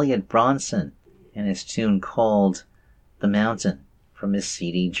from Elliot Bronson and his tune called The Mountain from his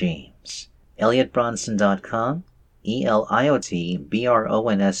CD James. ElliotBronson.com,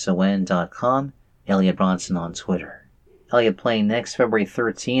 ELIOTBRONSON.com, Elliot Bronson on Twitter. Elliot playing next February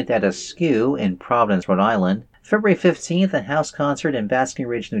 13th at Askew in Providence, Rhode Island. February 15th at House Concert in Basking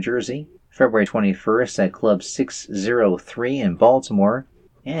Ridge, New Jersey. February 21st at Club 603 in Baltimore.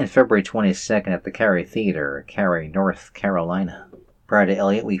 And February 22nd at the Cary Theater, Cary, North Carolina. Prior to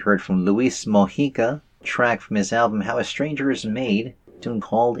Elliot, we heard from Luis Mojica, track from his album How a Stranger is Made, tune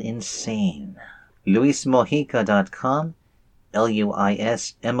called Insane. LuisMojica.com,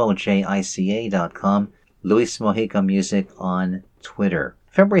 LuisMojica.com, Luis Mojica Music on Twitter.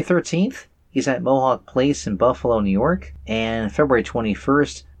 February 13th, he's at Mohawk Place in Buffalo, New York. And February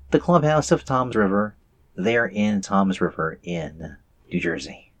 21st, the Clubhouse of Toms River, there in Toms River in New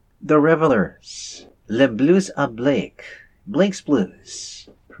Jersey. The Revelers, Le Blues à Blake, Blake's Blues,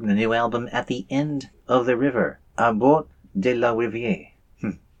 from the new album At the End of the River, À Bord de la Rivière.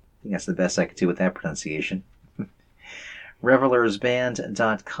 I think that's the best I could do with that pronunciation.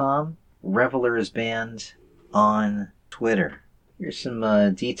 RevelersBand.com, RevelersBand on Twitter. Here's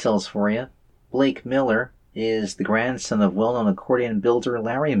some details for you. Blake Miller is the grandson of well-known accordion builder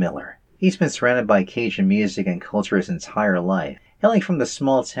Larry Miller. He's been surrounded by Cajun music and culture his entire life. Hailing from the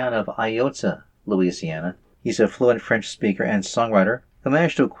small town of Iota, Louisiana, he's a fluent French speaker and songwriter who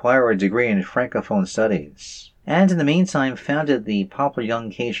managed to acquire a degree in Francophone studies, and in the meantime founded the popular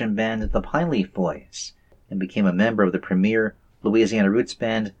young Cajun band The Pine Leaf Boys, and became a member of the premier Louisiana roots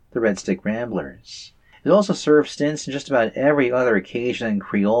band The Red Stick Ramblers. He also served stints in just about every other Cajun and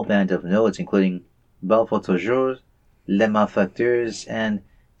Creole band of note, including Belfort Toujours, Les Malfacteurs, and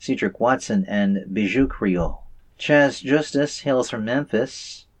Cedric Watson and Bijou Creole. Chaz Justice hails from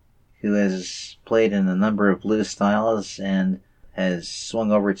Memphis, who has played in a number of blues styles and has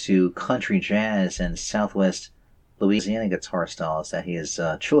swung over to country jazz and southwest Louisiana guitar styles that he has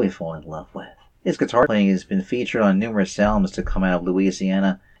truly fallen in love with. His guitar playing has been featured on numerous albums to come out of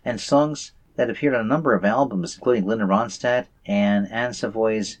Louisiana and songs that appeared on a number of albums, including Linda Ronstadt and Anne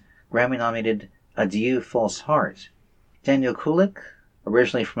Savoy's Grammy-nominated Adieu False Heart. Daniel Kulik,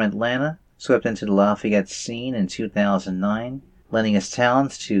 originally from Atlanta, swept into the Lafayette scene in 2009, lending his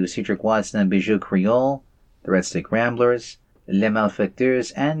talents to Cedric Watson and Bijou Creole, the Red Stick Ramblers, Les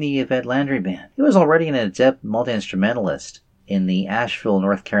Malfacteurs, and the Yvette Landry Band. He was already an adept multi-instrumentalist in the Asheville,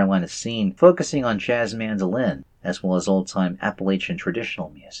 North Carolina scene, focusing on jazz mandolin, as well as old-time Appalachian traditional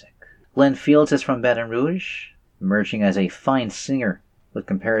music. Glenn Fields is from Baton Rouge, emerging as a fine singer, with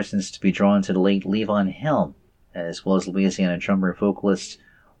comparisons to be drawn to the late Levon Helm, as well as Louisiana drummer and vocalists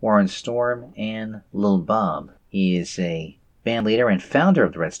Warren Storm and Lil Bob. He is a band leader and founder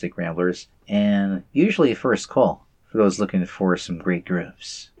of the Red Stick Ramblers, and usually a first call for those looking for some great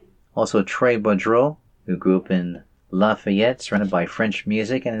grooves. Also Trey Boudreau, who grew up in Lafayette, surrounded by French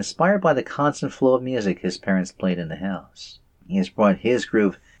music and inspired by the constant flow of music his parents played in the house. He has brought his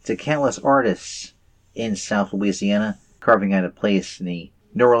groove to countless artists in South Louisiana, carving out a place in the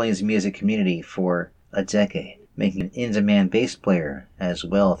New Orleans music community for a decade, making an in-demand bass player as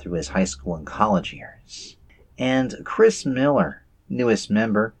well through his high school and college years. And Chris Miller, newest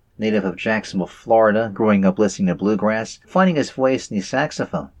member, native of Jacksonville, Florida, growing up listening to bluegrass, finding his voice in the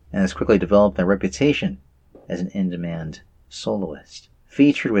saxophone, and has quickly developed a reputation as an in-demand soloist.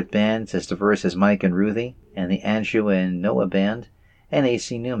 Featured with bands as diverse as Mike and Ruthie, and the Anju and Noah Band, and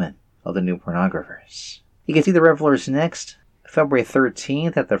A.C. Newman of the New Pornographers. You can see the Revelers next February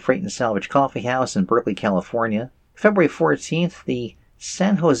 13th at the Freight and Salvage Coffee House in Berkeley, California. February 14th, the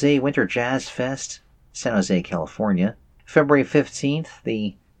San Jose Winter Jazz Fest, San Jose, California. February 15th,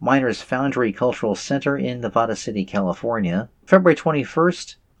 the Miners Foundry Cultural Center in Nevada City, California. February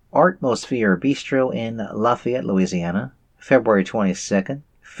 21st, Artmosphere Bistro in Lafayette, Louisiana. February 22nd,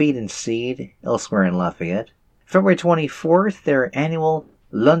 Feed and Seed elsewhere in Lafayette. February 24th, their annual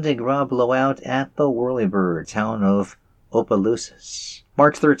Lundi Gras Blowout at the Whirlybird, town of Opelousas.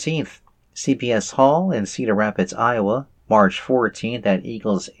 March 13th, CPS Hall in Cedar Rapids, Iowa. March 14th at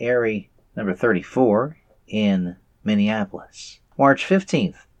Eagles Airy number 34 in Minneapolis. March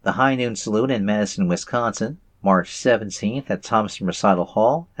 15th, the High Noon Saloon in Madison, Wisconsin. March 17th at Thompson Recital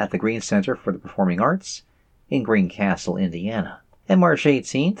Hall at the Green Center for the Performing Arts in Greencastle, Indiana. And March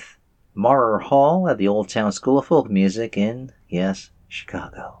 18th, Maurer Hall at the Old Town School of Folk Music in, yes,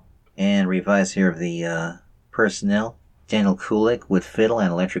 Chicago. And revise here of the personnel. Daniel Kulik with fiddle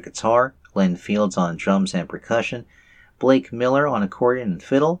and electric guitar. Glenn Fields on drums and percussion. Blake Miller on accordion and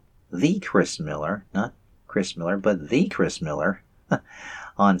fiddle. The Chris Miller, not Chris Miller, but the Chris Miller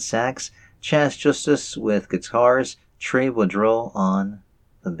on sax. Chaz Justice with guitars. Trey Boudreau on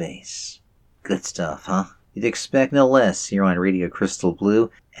the bass. Good stuff, huh? You'd expect no less here on Radio Crystal Blue.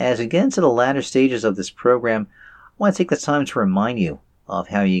 As we get into the latter stages of this program, I want to take the time to remind you of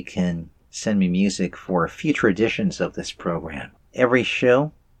how you can send me music for future editions of this program. Every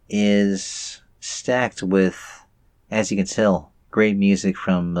show is stacked with, as you can tell, great music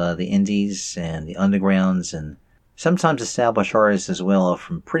from the indies and the undergrounds and sometimes established artists as well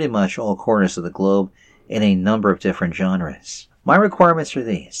from pretty much all corners of the globe in a number of different genres. My requirements are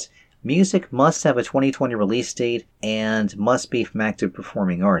these. Music must have a 2020 release date and must be from active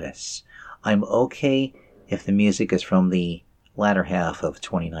performing artists. I'm okay if the music is from the latter half of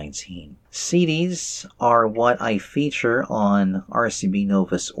 2019. CDs are what I feature on RCB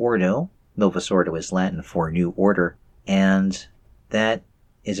Novus Ordo. Novus Ordo is Latin for New Order, and that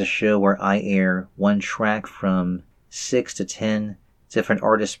is a show where I air one track from 6 to 10 different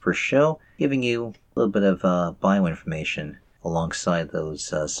artists per show, giving you a little bit of bio information alongside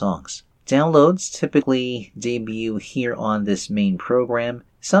those songs. Downloads typically debut here on this main program,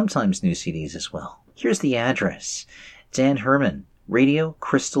 sometimes new CDs as well. Here's the address. Dan Herman, Radio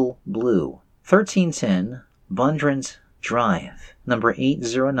Crystal Blue, 1310 Bundrins Drive, number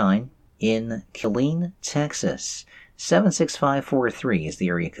 809 in Killeen, Texas. 76543 is the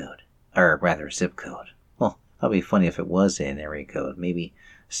area code. Or rather, zip code. Well, that would be funny if it was an area code. Maybe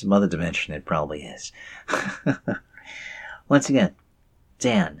some other dimension it probably is. Once again,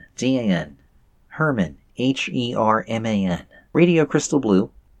 Dan, D-A-N, Herman, H-E-R-M-A-N. Radio Crystal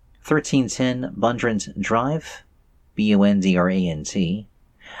Blue, 1310 Bundrins Drive, B-U-N-D-R-A-N-T,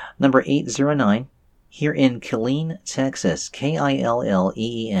 number 809, here in Killeen, Texas,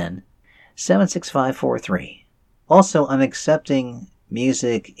 K-I-L-L-E-E-N, 76543. Also, I'm accepting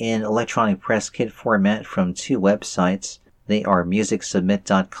music in electronic press kit format from two websites. They are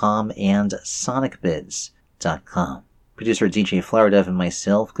MusicSubmit.com and SonicBids.com. Producer DJ Flowerdove and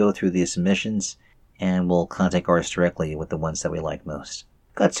myself go through the submissions, and we'll contact artists directly with the ones that we like most.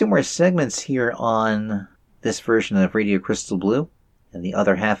 Got two more segments here on this version of Radio Crystal Blue, and the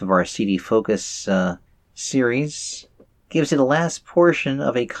other half of our CD Focus series gives you the last portion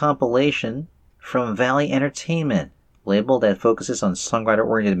of a compilation from Valley Entertainment, label that focuses on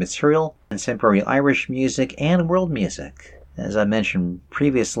songwriter-oriented material, contemporary Irish music, and world music. As I mentioned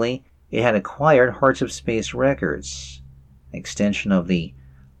previously, it had acquired Hearts of Space Records, an extension of the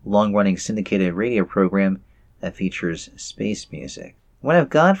long-running syndicated radio program that features space music. What I've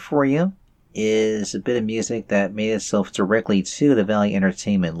got for you is a bit of music that made itself directly to the Valley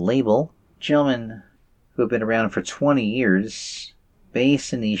Entertainment label. Gentlemen who have been around for 20 years,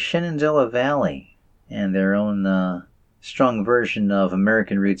 based in the Shenandoah Valley, and their own strong version of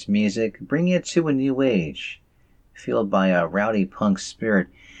American roots music, bringing it to a new age, fueled by a rowdy punk spirit.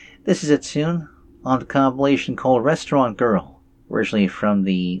 This is a tune on the compilation called Restaurant Girl, originally from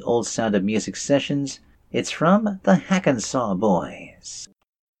the Old Sound of Music sessions. It's from the Hackensaw Boys.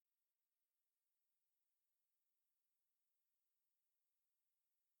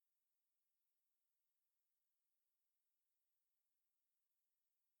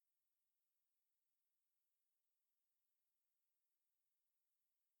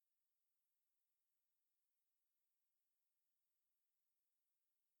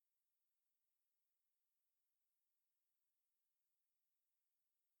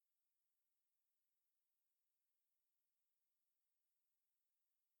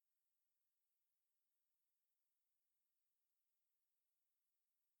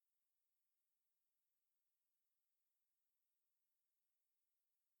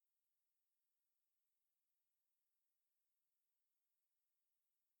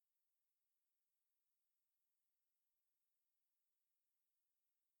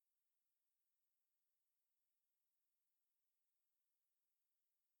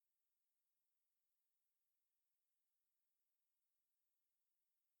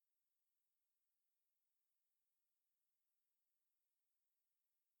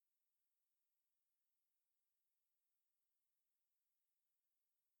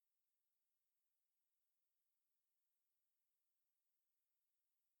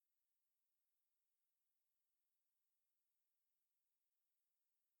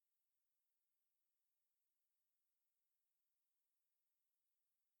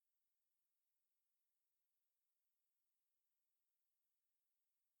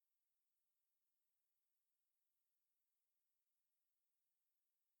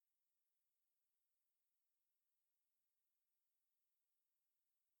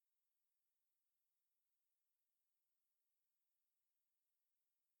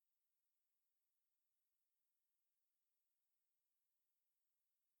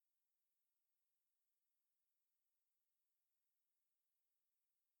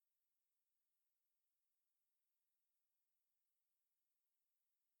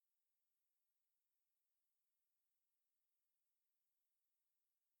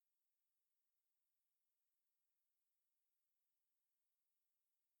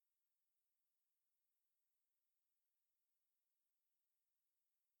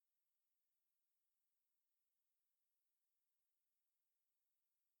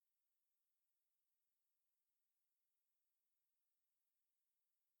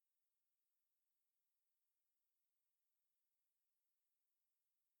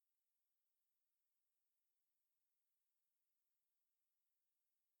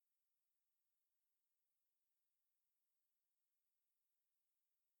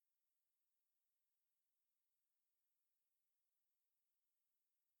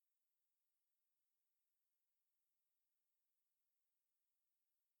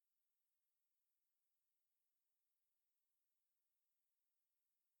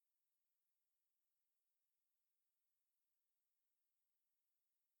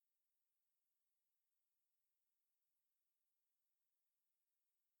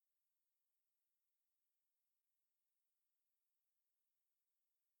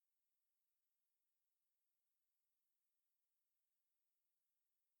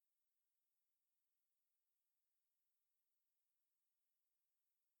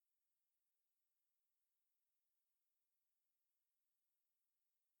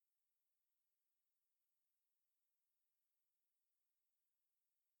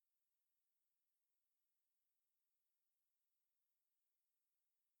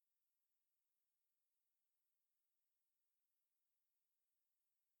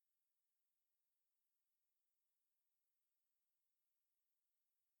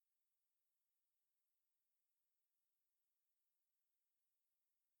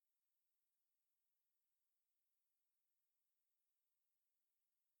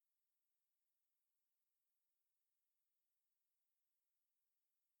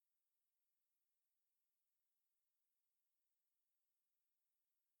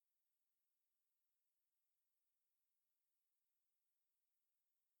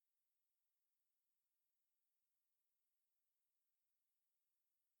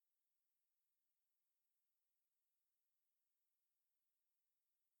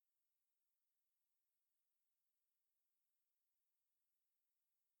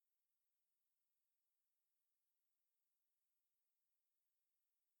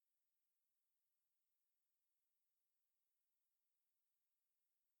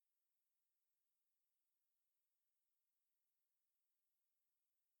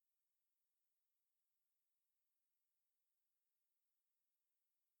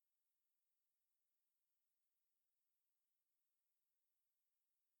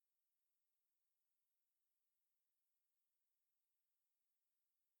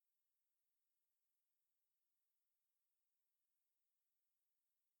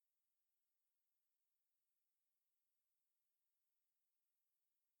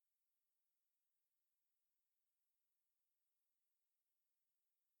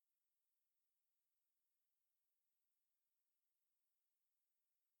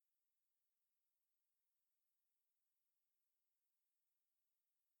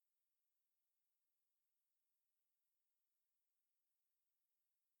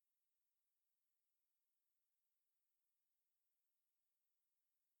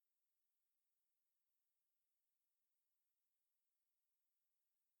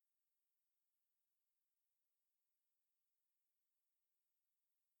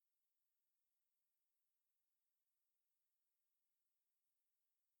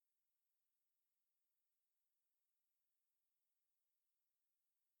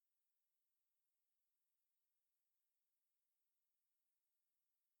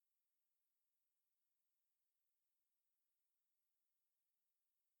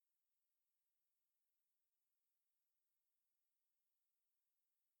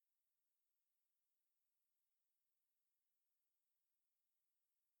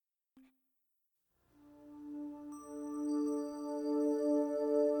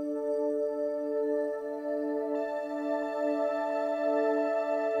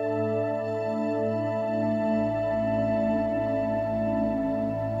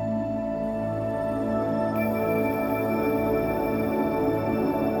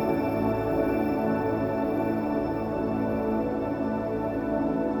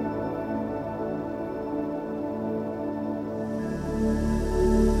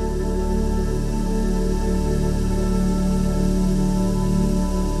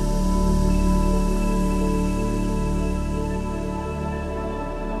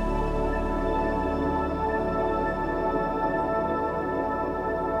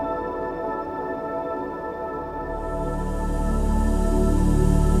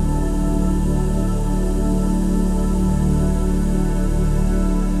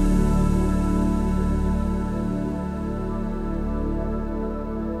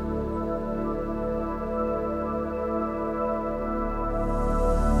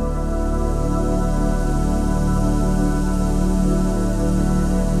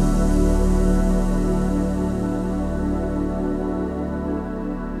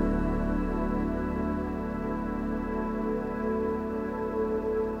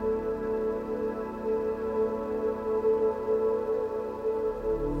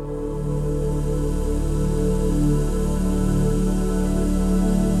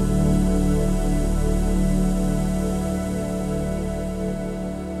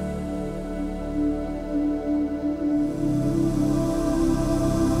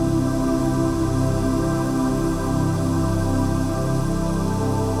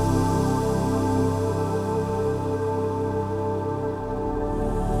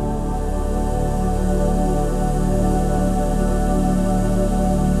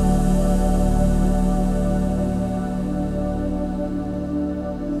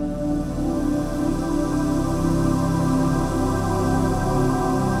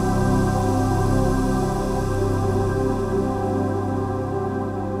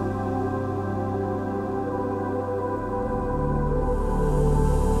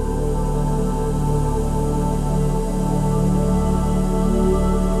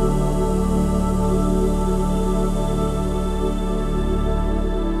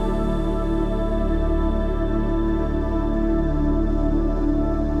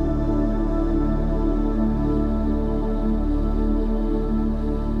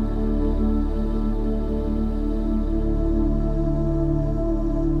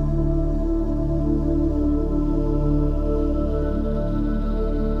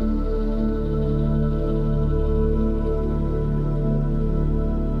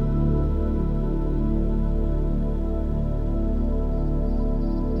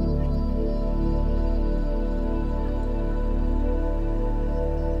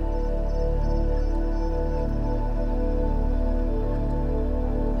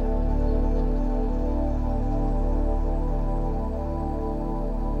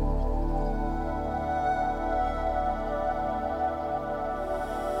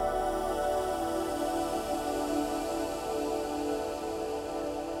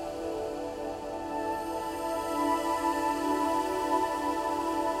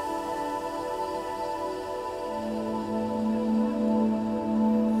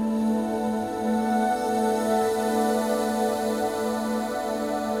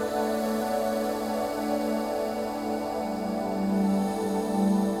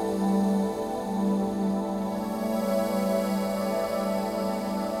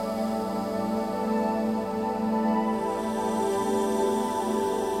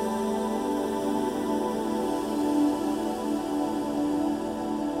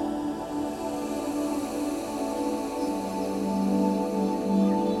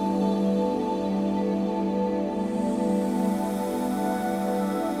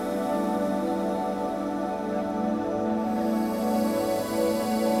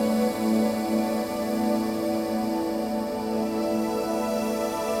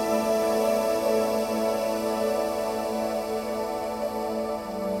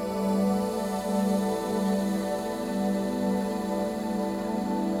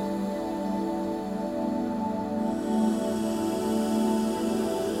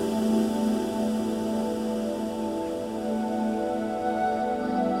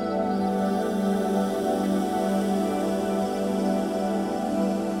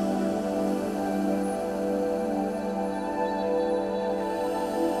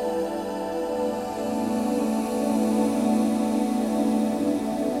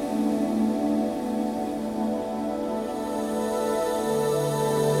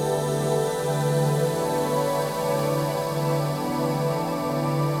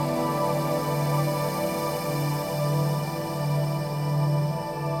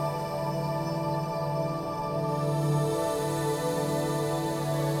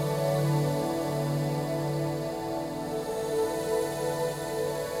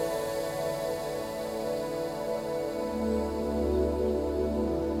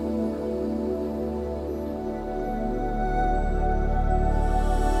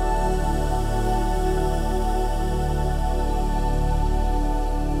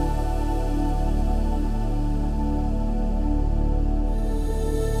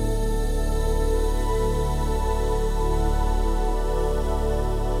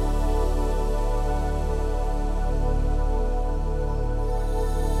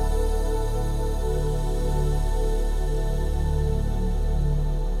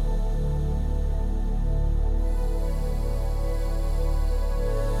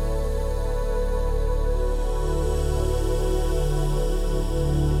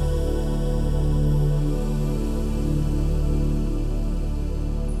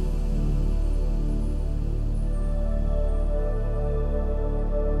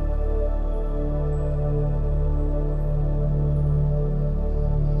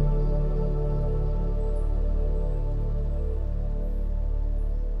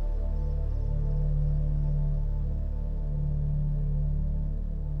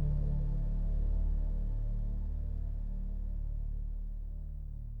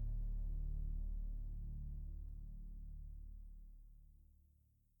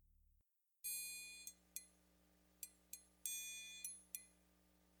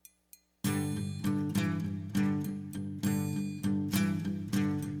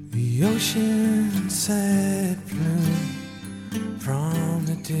 The ocean set blue from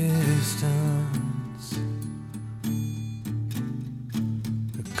the distance.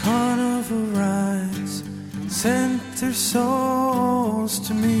 The carnival rides sent their souls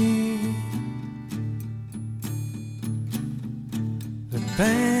to me. The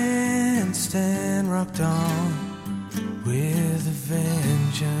bandstand rocked on with a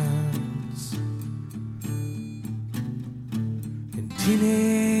vengeance. And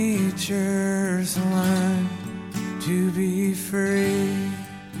teenagers learn to be free.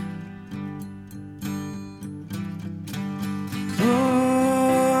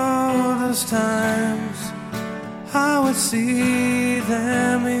 Oh, those times I would see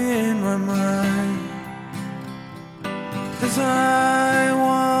them in my mind as I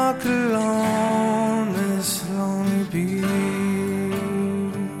walk along this lonely beach.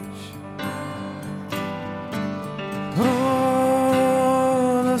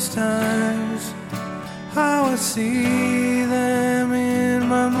 Oh, those times I would see them in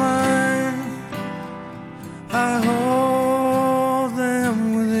my mind. I hold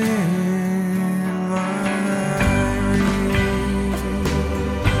them within my reach.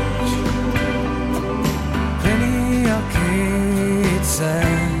 Penny arcade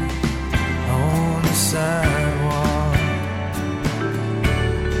sat on the sidewalk.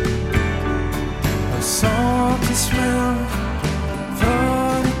 A salty smell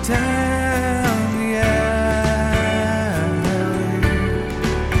floated down the alley.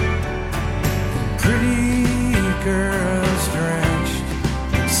 Pretty girls drenched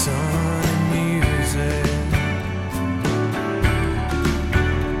in sun and music,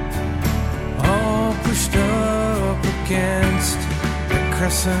 all pushed up against the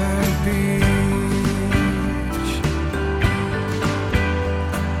crescent beach.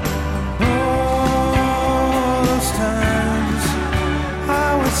 Oh, those times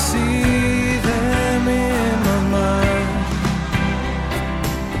I would see them in my mind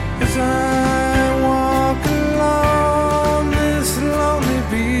as I walk along this lonely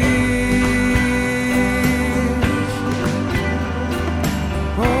beach.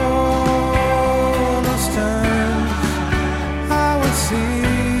 Oh, those times I would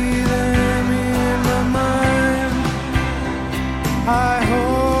see them in my mind. I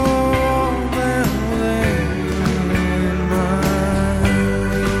hold them within my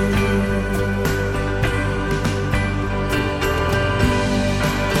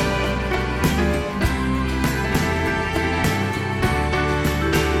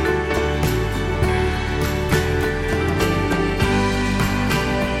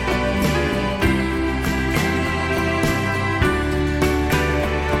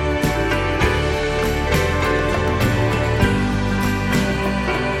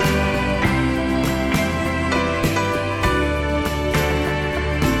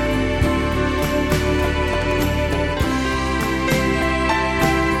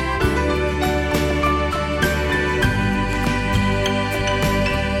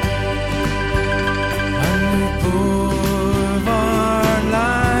boulevard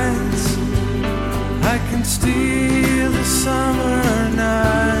lights, I can steal the summer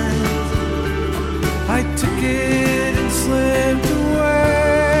night. I took it and slipped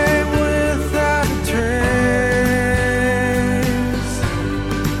away without a trace.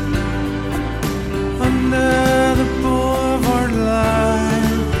 Under the boulevard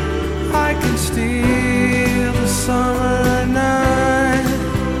light, I can steal the summer night.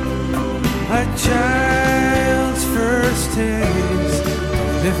 A child's first taste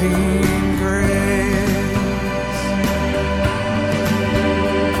of living grace.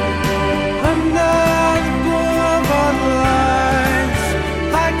 Under the boulevard lights,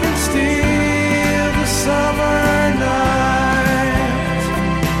 I can steal the summer night.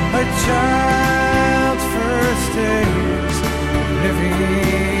 A child's first taste of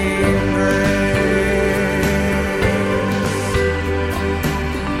living grace.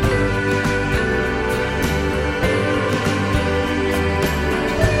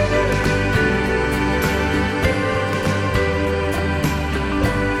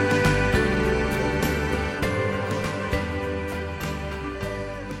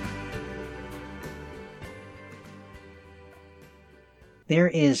 There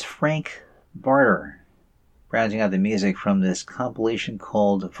is Frank Barter, browsing out the music from this compilation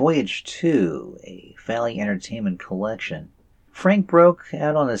called Voyage 2, a Valley Entertainment collection. Frank broke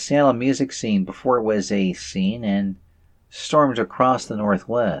out on the Salem music scene before it was a scene and stormed across the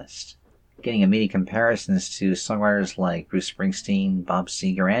Northwest, getting immediate comparisons to songwriters like Bruce Springsteen, Bob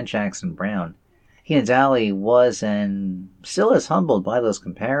Seger, and Jackson Browne. He undoubtedly was and still is humbled by those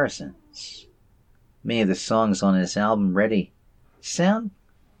comparisons. Many of the songs on his album Ready sound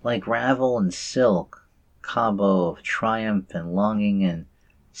like gravel and silk, combo of triumph and longing and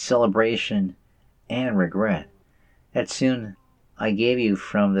celebration and regret. That tune I gave you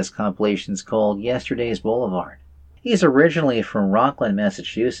from this compilation is called Yesterday's Boulevard. He's originally from Rockland,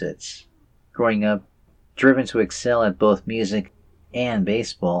 Massachusetts, growing up driven to excel at both music and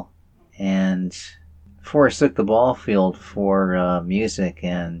baseball, and forsook the ball field for music,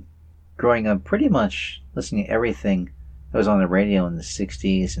 and growing up pretty much listening to everything that was on the radio in the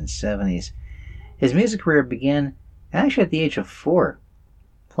 60s and 70s. His music career began actually at the age of 4,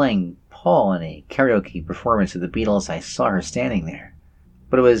 playing Paul in a karaoke performance of the Beatles' I Saw Her Standing There.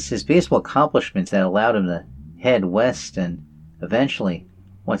 But it was his baseball accomplishments that allowed him to head west, and eventually,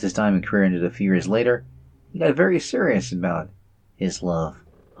 once his diamond career ended a few years later, he got very serious about his love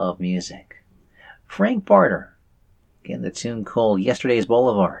of music. Frank Barter, again, the tune called Yesterday's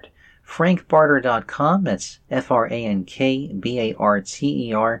Boulevard. FrankBarter.com, that's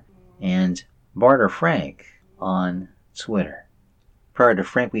FrankBarter, and Barter Frank on Twitter. Prior to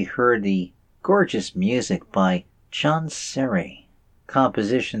Frank, we heard the gorgeous music by John Serry,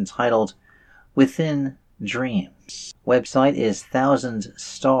 composition titled Within Dreams. Website is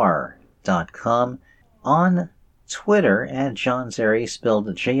thousandstar.com. On Twitter, at John Serry, spelled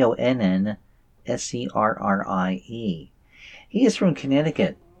Jonnsserrie. He is from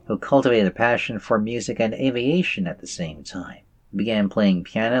Connecticut, who cultivated a passion for music and aviation at the same time. He began playing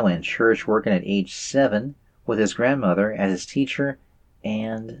piano and church organ at age 7 with his grandmother as his teacher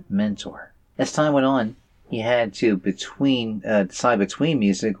and mentor. As time went on, he had to decide between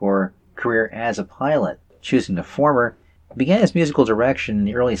music or career as a pilot. Choosing the former, he began his musical direction in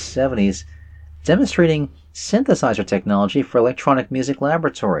the early 70s, demonstrating synthesizer technology for Electronic Music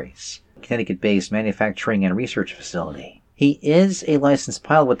Laboratories, a Connecticut-based manufacturing and research facility. He is a licensed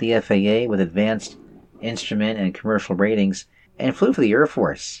pilot with the FAA with advanced instrument and commercial ratings, and flew for the Air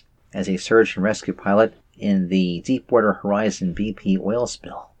Force as a search and rescue pilot in the Deepwater Horizon BP oil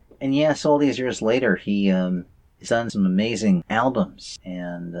spill. And yes, all these years later, he has done some amazing albums,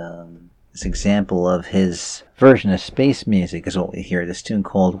 and this example of his version of space music is what we hear, this tune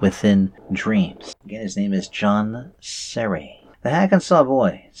called Within Dreams. Again, his name is John Serry. The Hackensaw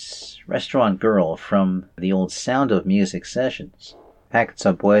Boys, restaurant girl from the old Sound of Music sessions.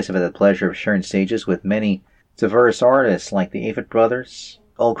 Hackensaw Boys have had the pleasure of sharing stages with many diverse artists like the Avett Brothers,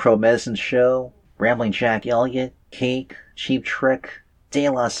 Old Crow Medicine Show, Rambling Jack Elliott, Cake, Cheap Trick, De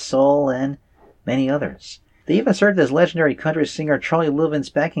La Soul, and many others. They even served as legendary country singer Charlie Louvin's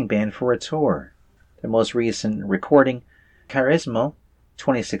backing band for a tour. Their most recent recording, Charismo,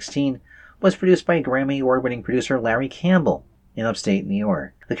 2016, was produced by Grammy Award-winning producer Larry Campbell in upstate New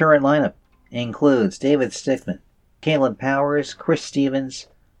York. The current lineup includes David Stickman, Caitlin Powers, Chris Stevens,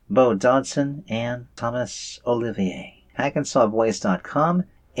 Bo Dodson, and Thomas Olivier. HackensawBoys.com,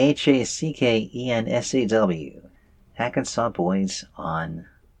 HACKENSAW. Hackensaw Boys on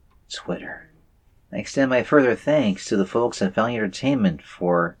Twitter. I extend my further thanks to the folks at Valley Entertainment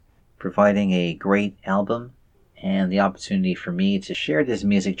for providing a great album and the opportunity for me to share this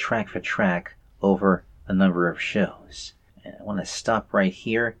music track for track over a number of shows. And I want to stop right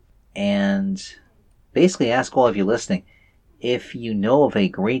here and basically ask all of you listening, if you know of a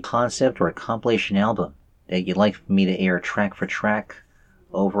great concept or a compilation album that you'd like me to air track for track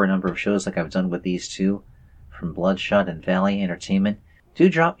over a number of shows like I've done with these two from Bloodshot and Valley Entertainment, do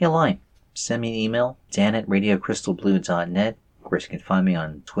drop me a line. Send me an email, dan@radiocrystalblue.net. Of course, you can find me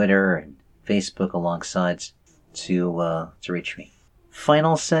on Twitter and Facebook alongside to reach me.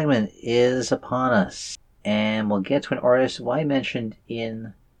 Final segment is upon us, and we'll get to an artist who I mentioned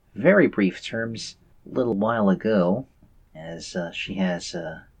in very brief terms a little while ago, as she has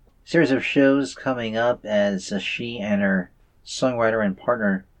a series of shows coming up as she and her songwriter and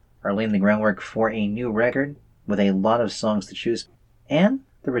partner are laying the groundwork for a new record with a lot of songs to choose, and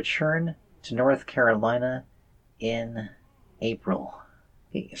the return to North Carolina in April.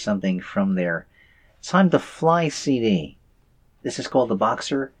 Something from their Time to Fly CD. This is called The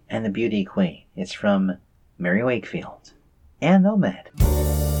Boxer and the Beauty Queen. It's from Mary Wakefield and Nomad.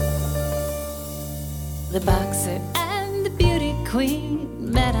 The Boxer and the Beauty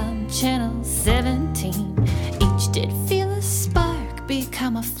Queen met on Channel 17. Each did feel a spark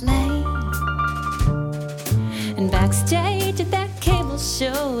become a flame. And backstage at that cable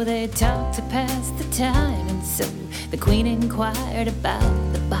show, they talked to pass the time. And so the Queen inquired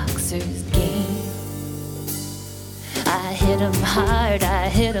about the Boxer's game. I hit him hard, I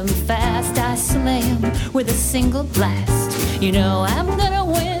hit him fast, I slay him with a single blast. You know I'm gonna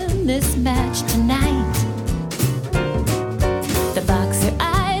win this match tonight. The Boxer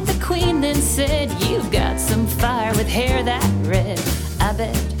eyed the Queen, then said, "You've got some fire with hair that red. I I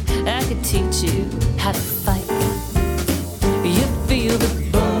bet I could teach you how to fight. You feel the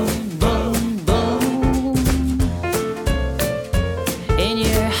boom, boom, boom in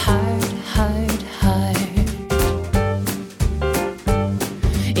your heart, heart, heart.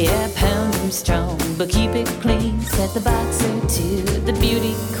 Yeah, pound them strong, but keep it clean, said the boxer to the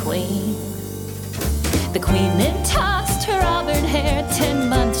beauty queen. The queen then tossed her auburn hair. 10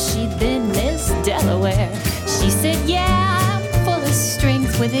 months she'd been Miss Delaware. She said, yeah, I'm full of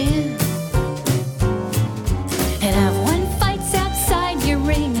strength within, and I've won fights outside your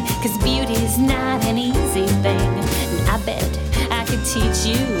ring, 'cause beauty's not an easy thing. And I bet I could teach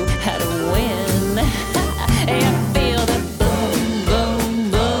you how to win. And feel the boom, boom,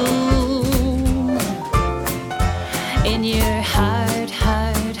 boom in your heart,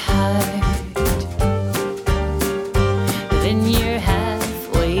 heart, heart. Then you're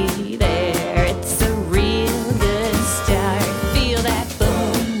halfway there. It's a real good start. Feel that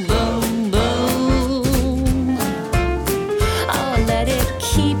boom, boom, boom. Oh, let it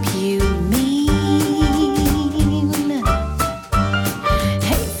keep you mean.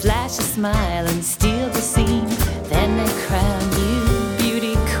 Hey, flash a smile and steal the scene. Then they crown you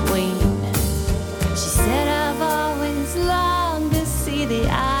beauty queen. She said, I've always longed to see the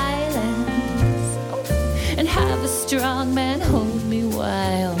islands and have a strong man hold me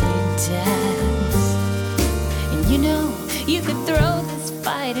while we dance. And you know, you could throw this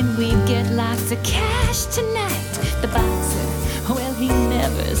fight and we'd get lots of cash tonight. The boxer, well, he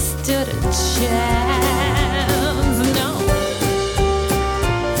never stood a chance, no.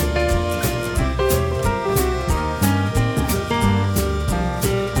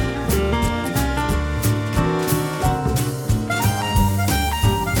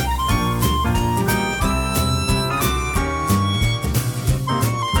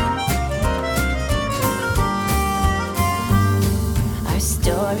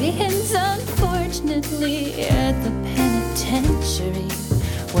 Story ends unfortunately at the penitentiary,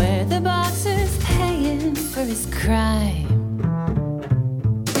 where the boxer's paying for his crime.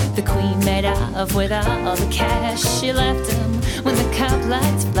 The queen made off with all the cash. She left him when the cop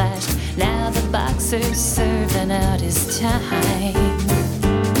lights flashed. Now the boxer's serving out his time.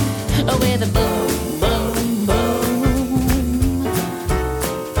 Oh, with a boom, boom, boom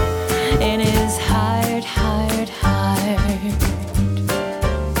in his heart, heart, heart.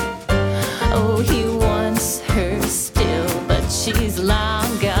 Oh, he wants her still, but she's long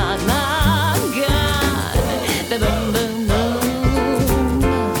gone, long gone. The boom, boom, boom.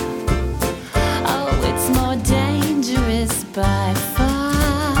 Oh, it's more dangerous by far.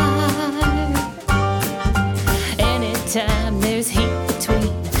 Anytime there's heat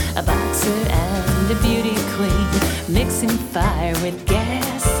between a boxer and a beauty queen, mixing fire with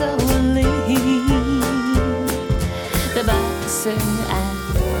gasoline. The boxer and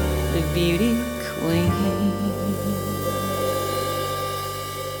the beauty queen.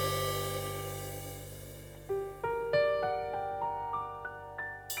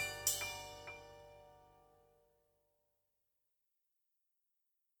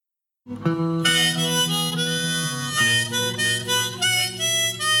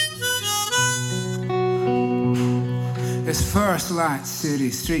 It's first light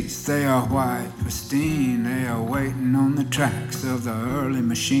city streets, they are white, pristine. They are waiting on the tracks of the early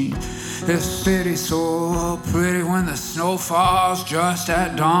machine. This city's so pretty when the snow falls just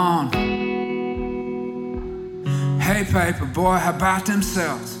at dawn. Hey paper boy, how about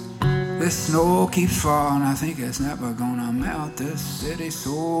themselves? This snow keeps falling, I think it's never gonna melt. This city's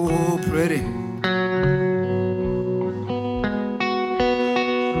so pretty.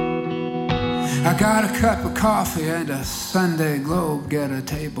 I got a cup of coffee and a Sunday Globe. Get a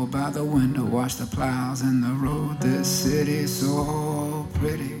table by the window, watch the plows in the road. This city's so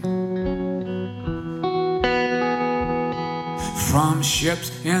pretty. From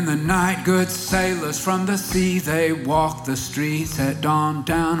ships in the night, good sailors from the sea, they walk the streets at dawn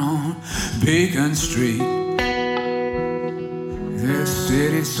down on Beacon Street. This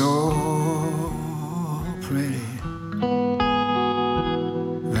city's so pretty.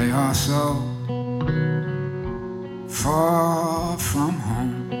 They are so far from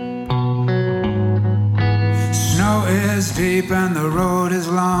home. Snow is deep and the road is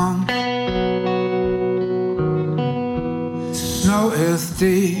long. Snow is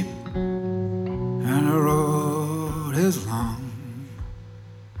deep and the road is long.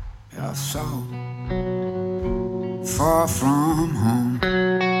 Yeah, so far from home.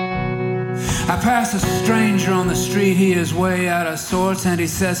 I pass a stranger on the street, he is way out of sorts, and he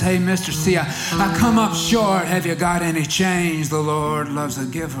says, hey, Mr. C, I come up short, have you got any change? The Lord loves a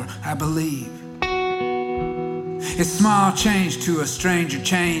giver, I believe. It's small change to a stranger,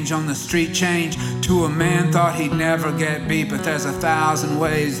 change on the street, change to a man thought he'd never get beat. But there's 1,000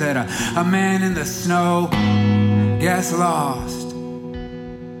 ways that a man in the snow gets lost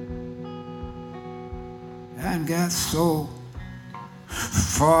and gets so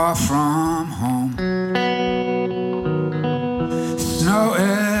far from home. Snow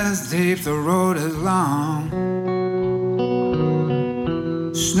is deep, the road is long.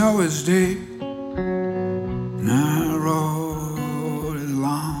 Snow is deep, the road is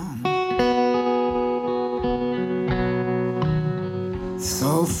long.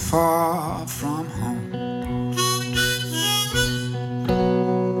 So far from home.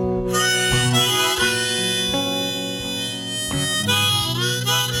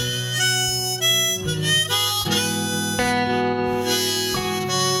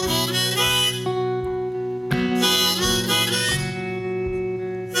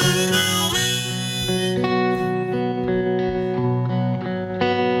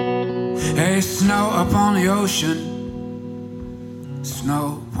 Hey, snow upon the ocean,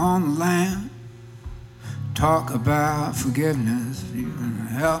 snow upon the land. Talk about forgiveness, you can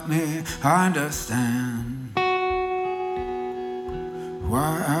help me understand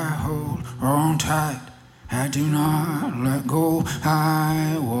why I hold on tight, I do not let go.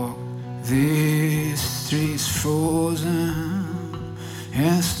 I walk these streets frozen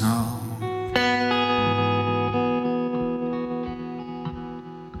in snow.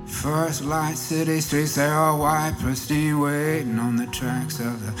 First light city streets, they are white, pristine, waiting on the tracks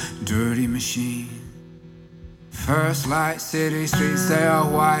of the dirty machine. First light city streets, they are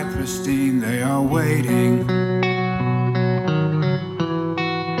white, pristine, they are waiting.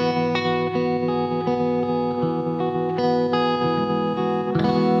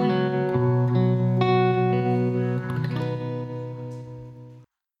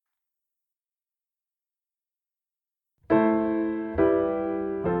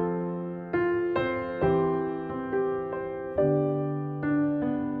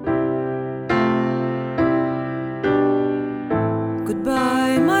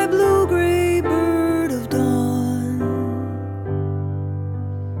 Goodbye, my blue-gray bird of dawn.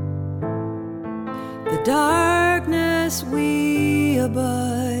 The darkness we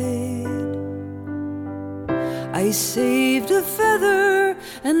abide. I saved a feather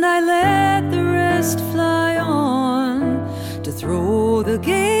and I let the rest fly on, to throw the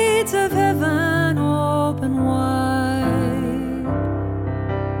gates of heaven open wide.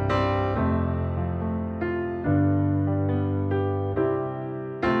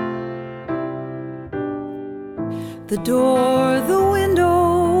 The door, the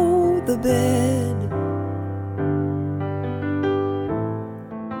window, the bed,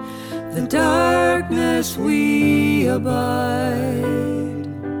 the darkness we abide.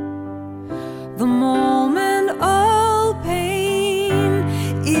 The moment all pain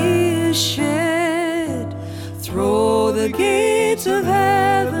is shed, throw the gates of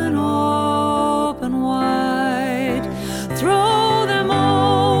heaven open wide. Throw them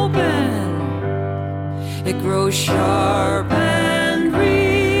open, it grows sharp and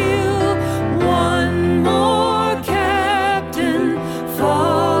real. One more captain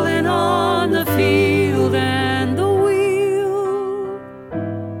falling on the field, and the wheel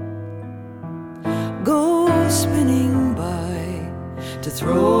goes spinning by, to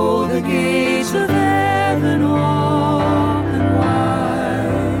throw the gates of heaven open wide.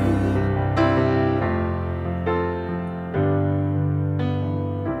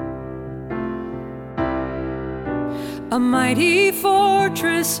 A mighty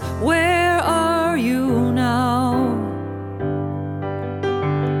fortress, where are you now?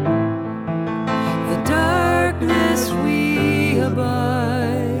 The darkness we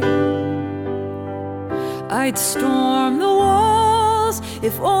abide. I'd storm the walls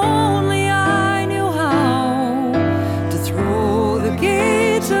if only I knew how, to throw the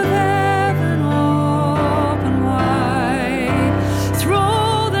gates of heaven open wide.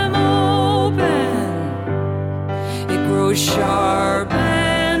 Throw them open, it grows sharp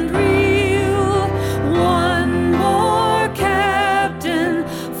and real. One more captain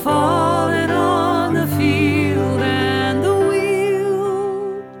falling on the field, and the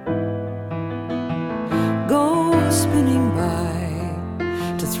wheel goes spinning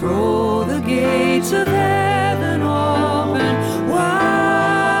by, to throw the gates of heaven open wide.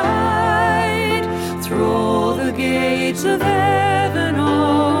 Throw the gates of heaven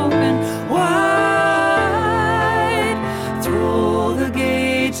open wide. Throw the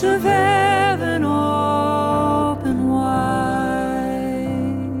gates of heaven open wide.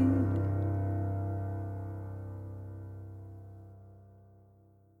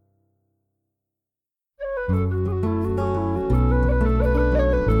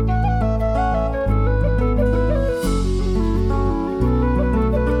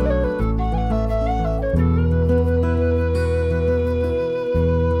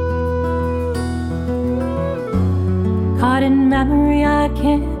 Sorry I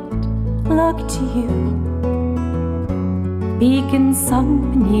can't look to you, beacon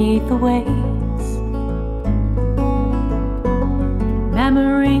sunk beneath the waves,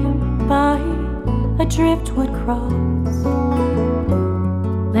 memory by a driftwood cross,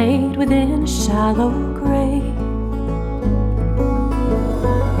 laid within a shallow grave.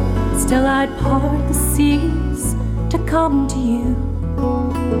 Still I'd part the seas to come to you,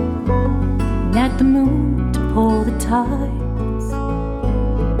 net the moon to pull the tides.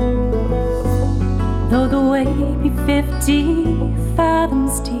 Though the wave be 50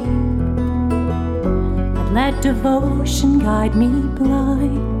 fathoms deep, I'd let devotion guide me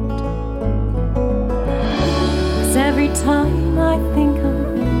blind. 'Cause every time I think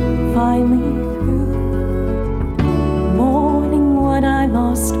I'm finally through mourning what I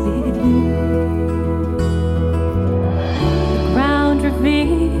lost with you, the ground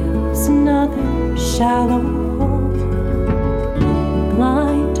reveals another shallow hole.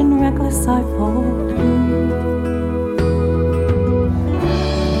 Blind and reckless I fall through.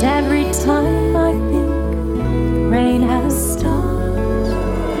 And every time I think the rain has stopped,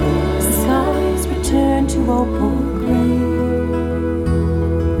 the skies return to opal gray,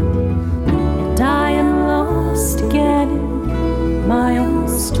 and I am lost again in my own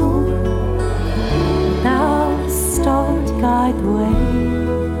storm, without a star to guide the way.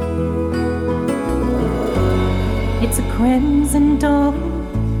 It's a crimson dawn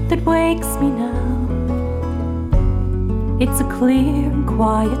that wakes me now. It's a clear and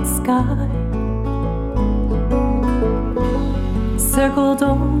quiet sky, circled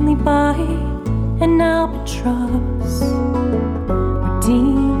only by an albatross,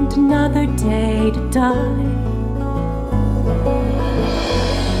 redeemed another day to die.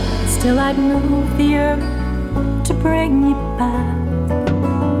 Still I'd move the earth to bring you back,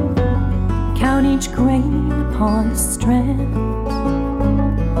 count each grain upon the strand,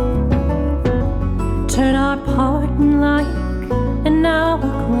 turn our pardon like an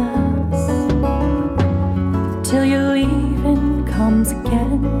hourglass, till your leaving comes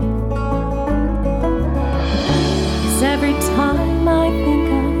again. 'Cause every time I think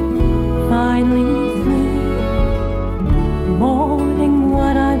I'm finally free, mourning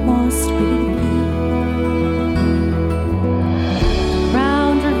what I lost with you, the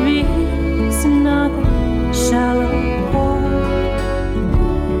ground reveals another shallow hole.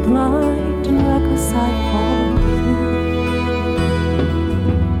 Blind and reckless I fall through.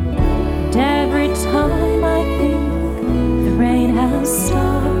 And every time I think the rain has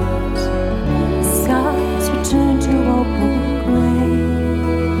stopped, the skies return to opal gray,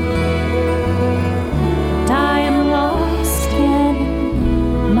 and I am lost again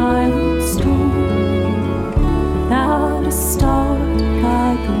in my own storm, without a star to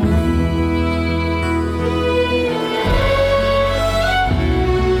guide the way.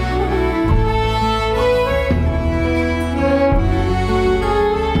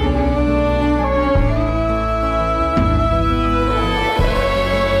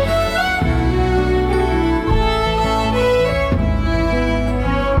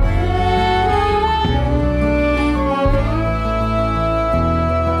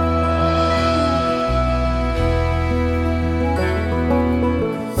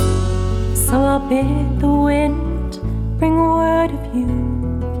 So I'll bid the wind bring word of you,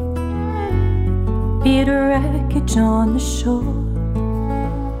 be it wreckage on the shore.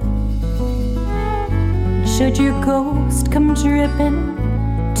 Should your ghost come dripping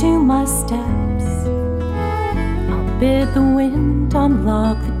to my steps, I'll bid the wind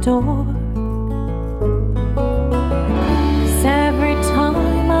unlock the door. 'Cause every time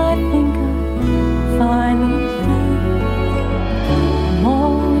I think I'm finally through,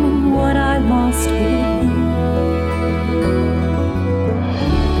 mourning what I lost with you,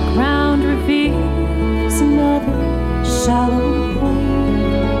 the ground reveals another shallow hole.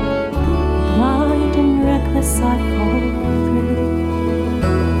 Blind and reckless I fall through.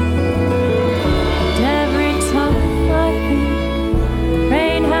 And every time I think the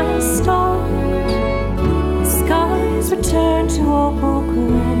rain has stopped, the skies return to opal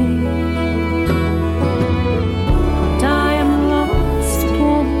gray, and I am lost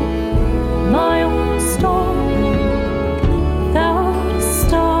again in my own storm, without a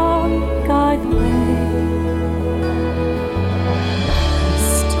star to guide the way.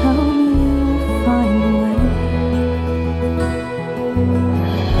 Just tell me you'll find a way.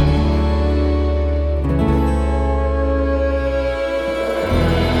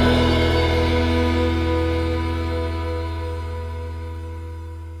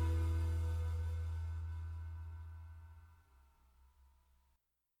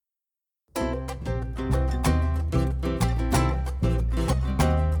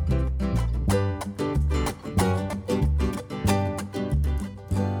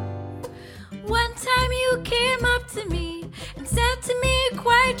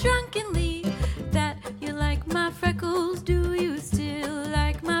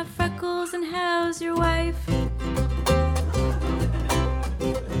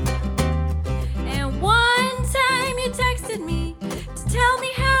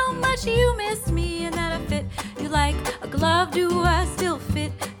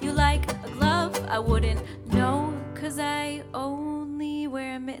 I only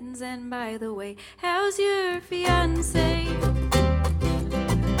wear mittens. And by the way, how's your fiance?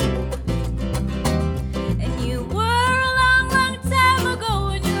 And you were a long, long time ago,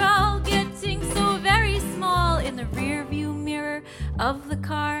 and you're all getting so very small in the rear view mirror of the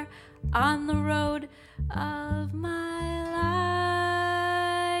car on the road of my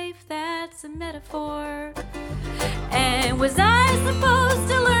life. That's a metaphor. And was I supposed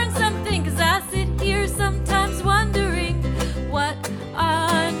to learn something? 'Cause I sit here sometimes wondering what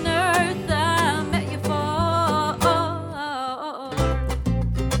on earth I met you for.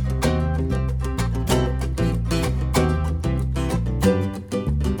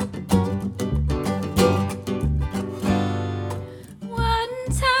 One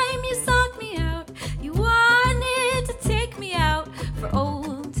time you sought me out. You wanted to take me out for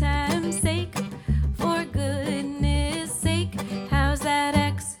old time's sake. For goodness sake, how's that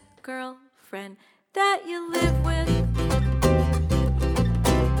ex-girlfriend that you live with?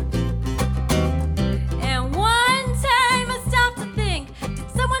 And one time I stopped to think,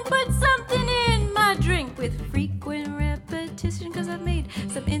 did someone put something in my drink? With frequent repetition, 'cause I've made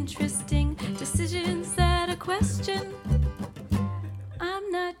some interesting decisions that I question.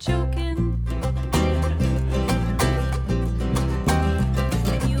 I'm not joking.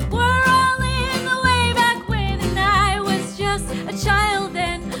 You were all in the way back when, and I was just a child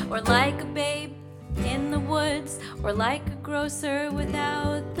then. Or like a babe in the woods, or like a grocer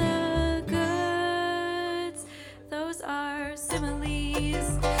without the goods. Those are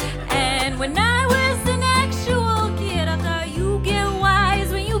similes. And when I was an actual kid, I thought you get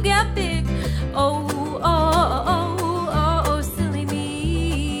wise when you get big. Oh, oh, oh, oh, oh, oh, silly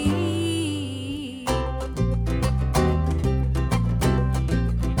me.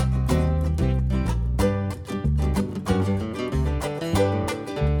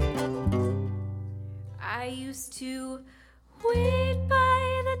 I used to wait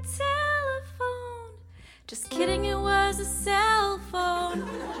by the telephone. Just kidding, it was a cell phone.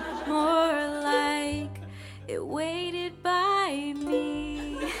 More like it waited by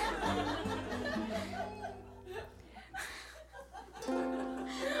me.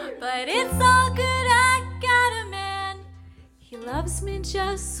 But it's all good, I got a man. He loves me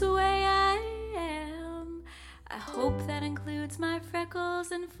just the way I am. I hope that includes my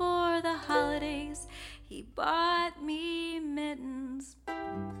freckles, and for the holidays he bought me mittens.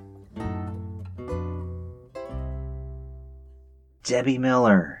 Debbie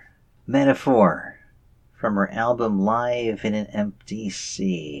Miller, Metaphor, from her album Live in an Empty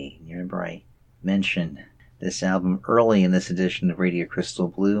Sea. You remember I mentioned this album early in this edition of Radio Crystal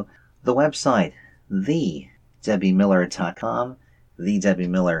Blue. The website, theDebbieMiller.com,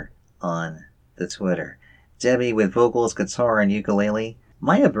 theDebbieMiller on the Twitter. Debbie with vocals, guitar, and ukulele.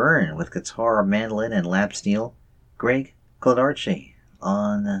 Maya Byrne with guitar, mandolin, and lap steel. Greg Godarchi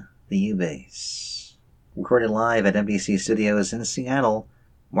on the U-bass. Recorded live at NBC Studios in Seattle,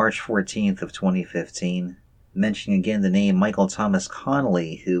 March 14th of 2015. Mentioning again the name Michael Thomas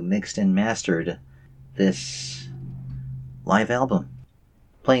Connolly, who mixed and mastered this live album.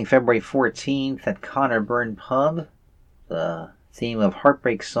 Playing February 14th at Connor Byrne Pub, the theme of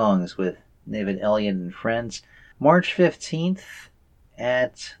Heartbreak Songs with David Elliott and Friends. March 15th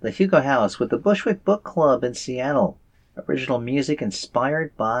at the Hugo House with the Bushwick Book Club in Seattle. Original music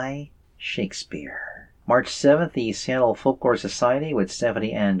inspired by Shakespeare. March 7th, the Seattle Folklore Society with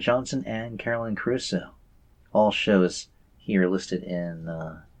Stephanie Ann Johnson and Carolyn Crusoe. All shows here listed in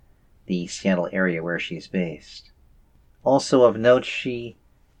the Seattle area where she's based. Also of note, she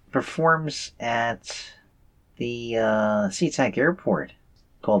performs at the SeaTac Airport.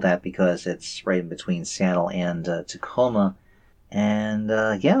 Called that because it's right in between Seattle and Tacoma. And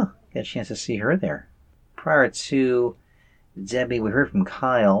yeah, get a chance to see her there. Prior to Debbie, we heard from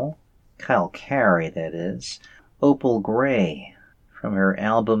Kyle Carey, that is, Opal Gray, from her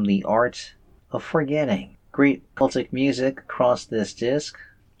album The Art of Forgetting. Great Celtic music across this disc.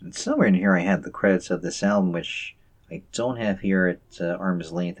 And somewhere in here I had the credits of this album, which I don't have here at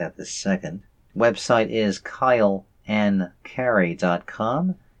arm's length at this second. Website is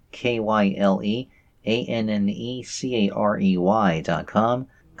KyleAnnCarey.com, KyleAnnEcarey.com,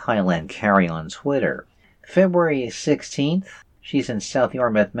 Kyle Ann Carey on Twitter. February 16th, she's in South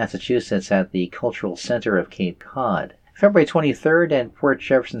Yarmouth, Massachusetts at the Cultural Center of Cape Cod. February 23rd at Port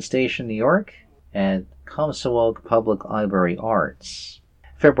Jefferson Station, New York at Comstowoke Public Library Arts.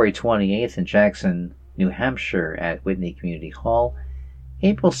 February 28th in Jackson, New Hampshire at Whitney Community Hall.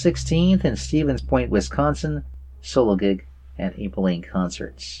 April 16th in Stevens Point, Wisconsin, solo gig at April Lane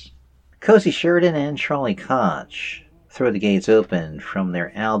Concerts. Cozy Sheridan and Charlie Koch throw the gates open from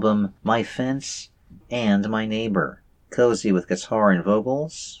their album My Fence and My Neighbor. Cozy with guitar and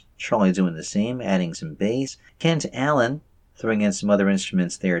vocals. Charlie doing the same, adding some bass. Kent Allen throwing in some other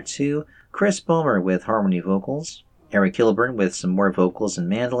instruments there too. Chris Bomer with harmony vocals. Eric Kilburn with some more vocals and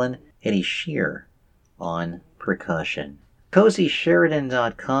mandolin. Eddie Shear on percussion.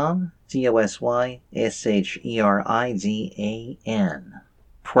 CozySheridan.com, DOSYSHERIDAN.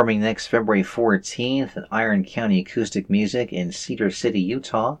 Performing next February 14th at Iron County Acoustic Music in Cedar City,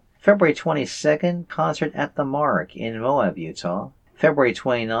 Utah. February 22nd, concert at the Mark in Moab, Utah. February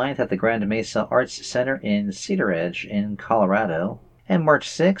 29th at the Grand Mesa Arts Center in Cedar Edge in Colorado. And March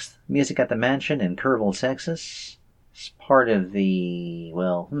 6th, music at the Mansion in Kerrville, Texas. It's part of the,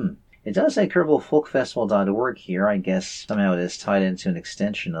 it does say KerrvilleFolkFestival.org here. I guess somehow it is tied into an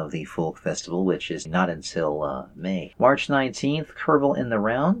extension of the Folk Festival, which is not until May. March 19th, Kerrville in the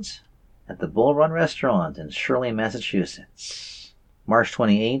Round at the Bull Run Restaurant in Shirley, Massachusetts. March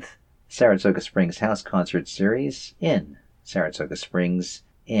 28th, Saratoga Springs House Concert Series in Saratoga Springs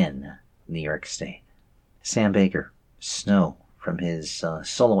in New York State. Sam Baker, Snow, from his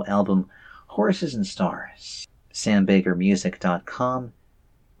solo album Horses and Stars. SamBakerMusic.com,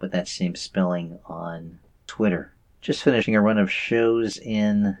 with that same spelling on Twitter. Just finishing a run of shows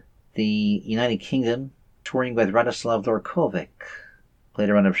in the United Kingdom, touring with Radoslav Dorkovic. Played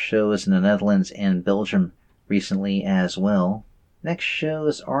a run of shows in the Netherlands and Belgium recently as well. Next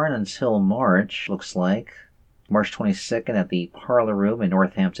shows aren't until March, looks like. March 22nd at the Parlor Room in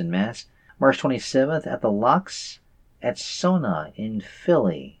Northampton, Mass. March 27th at the Locks at Sona in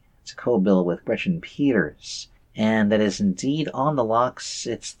Philly. It's a co-bill with Gretchen Peters. And that is indeed on the Locks.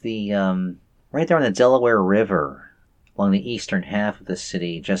 It's the right there on the Delaware River, along the eastern half of the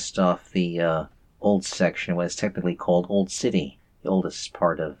city, just off the old section, what is technically called Old City, the oldest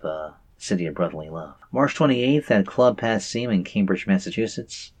part of City of Brotherly Love. March 28th at Club Passim in Cambridge,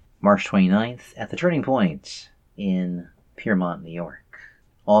 Massachusetts. March 29th at the Turning Point in Piermont, New York.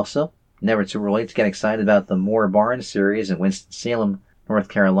 Also, never too early to get excited about the Moore Barnes series in Winston-Salem, North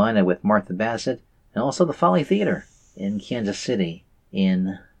Carolina with Martha Bassett, and also the Folly Theater in Kansas City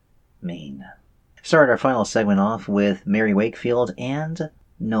in Maine. Start our final segment off with Mary Wakefield and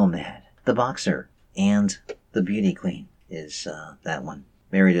Nomad. The Boxer and the Beauty Queen is that one.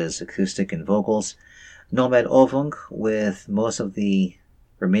 Mary does acoustic and vocals. Nomad Ovung with most of the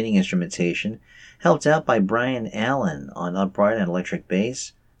remaining instrumentation, helped out by Brian Allen on upright and electric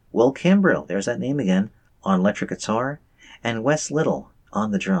bass, Will Kimbrell, there's that name again, on electric guitar, and Wes Little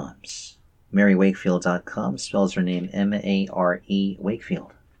on the drums. MaryWakefield.com spells her name M-A-R-E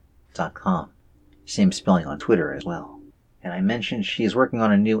Wakefield.com. Same spelling on Twitter as well. And I mentioned she's working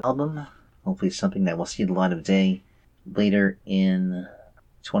on a new album, hopefully something that will see the light of day later in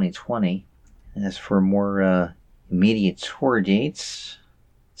 2020. And as for more immediate tour dates,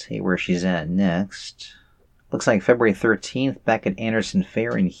 let's see where she's at next. Looks like February 13th back at Anderson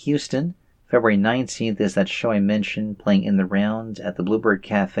Fair in Houston. February 19th is that show I mentioned, playing in the round at the Bluebird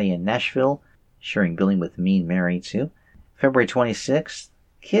Cafe in Nashville, sharing billing with Mean Mary too. February 26th,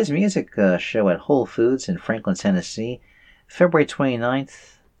 Kids Music show at Whole Foods in Franklin, Tennessee. February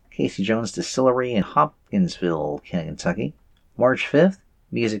 29th, Casey Jones Distillery in Hopkinsville, Kentucky. March 5th,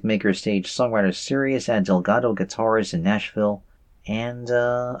 Music Maker Stage Songwriter Series at Delgado Guitars in Nashville, and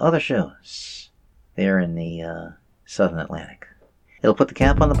other shows there in the Southern Atlantic. It'll put the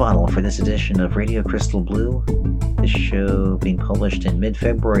cap on the bottle for this edition of Radio Crystal Blue, this show being published in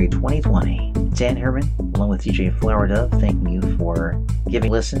mid-February 2020. Dan Herman, along with DJ Flower Dove, thanking you for giving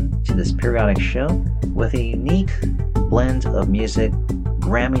a listen to this periodic show with a unique blend of music,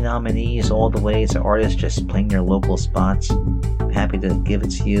 Grammy nominees all the way to artists just playing their local spots. I'm happy to give it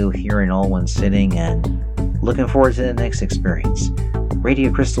to you here in all one sitting, and looking forward to the next experience.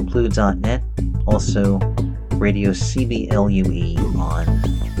 RadioCrystalBlue.net, also Radio CBLUE on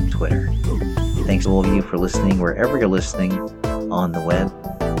Twitter. Thanks to all of you for listening wherever you're listening on the web.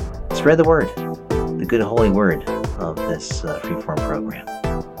 Spread the word, the good holy word of this freeform program.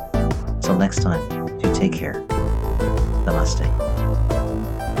 Until next time, do take care. Namaste.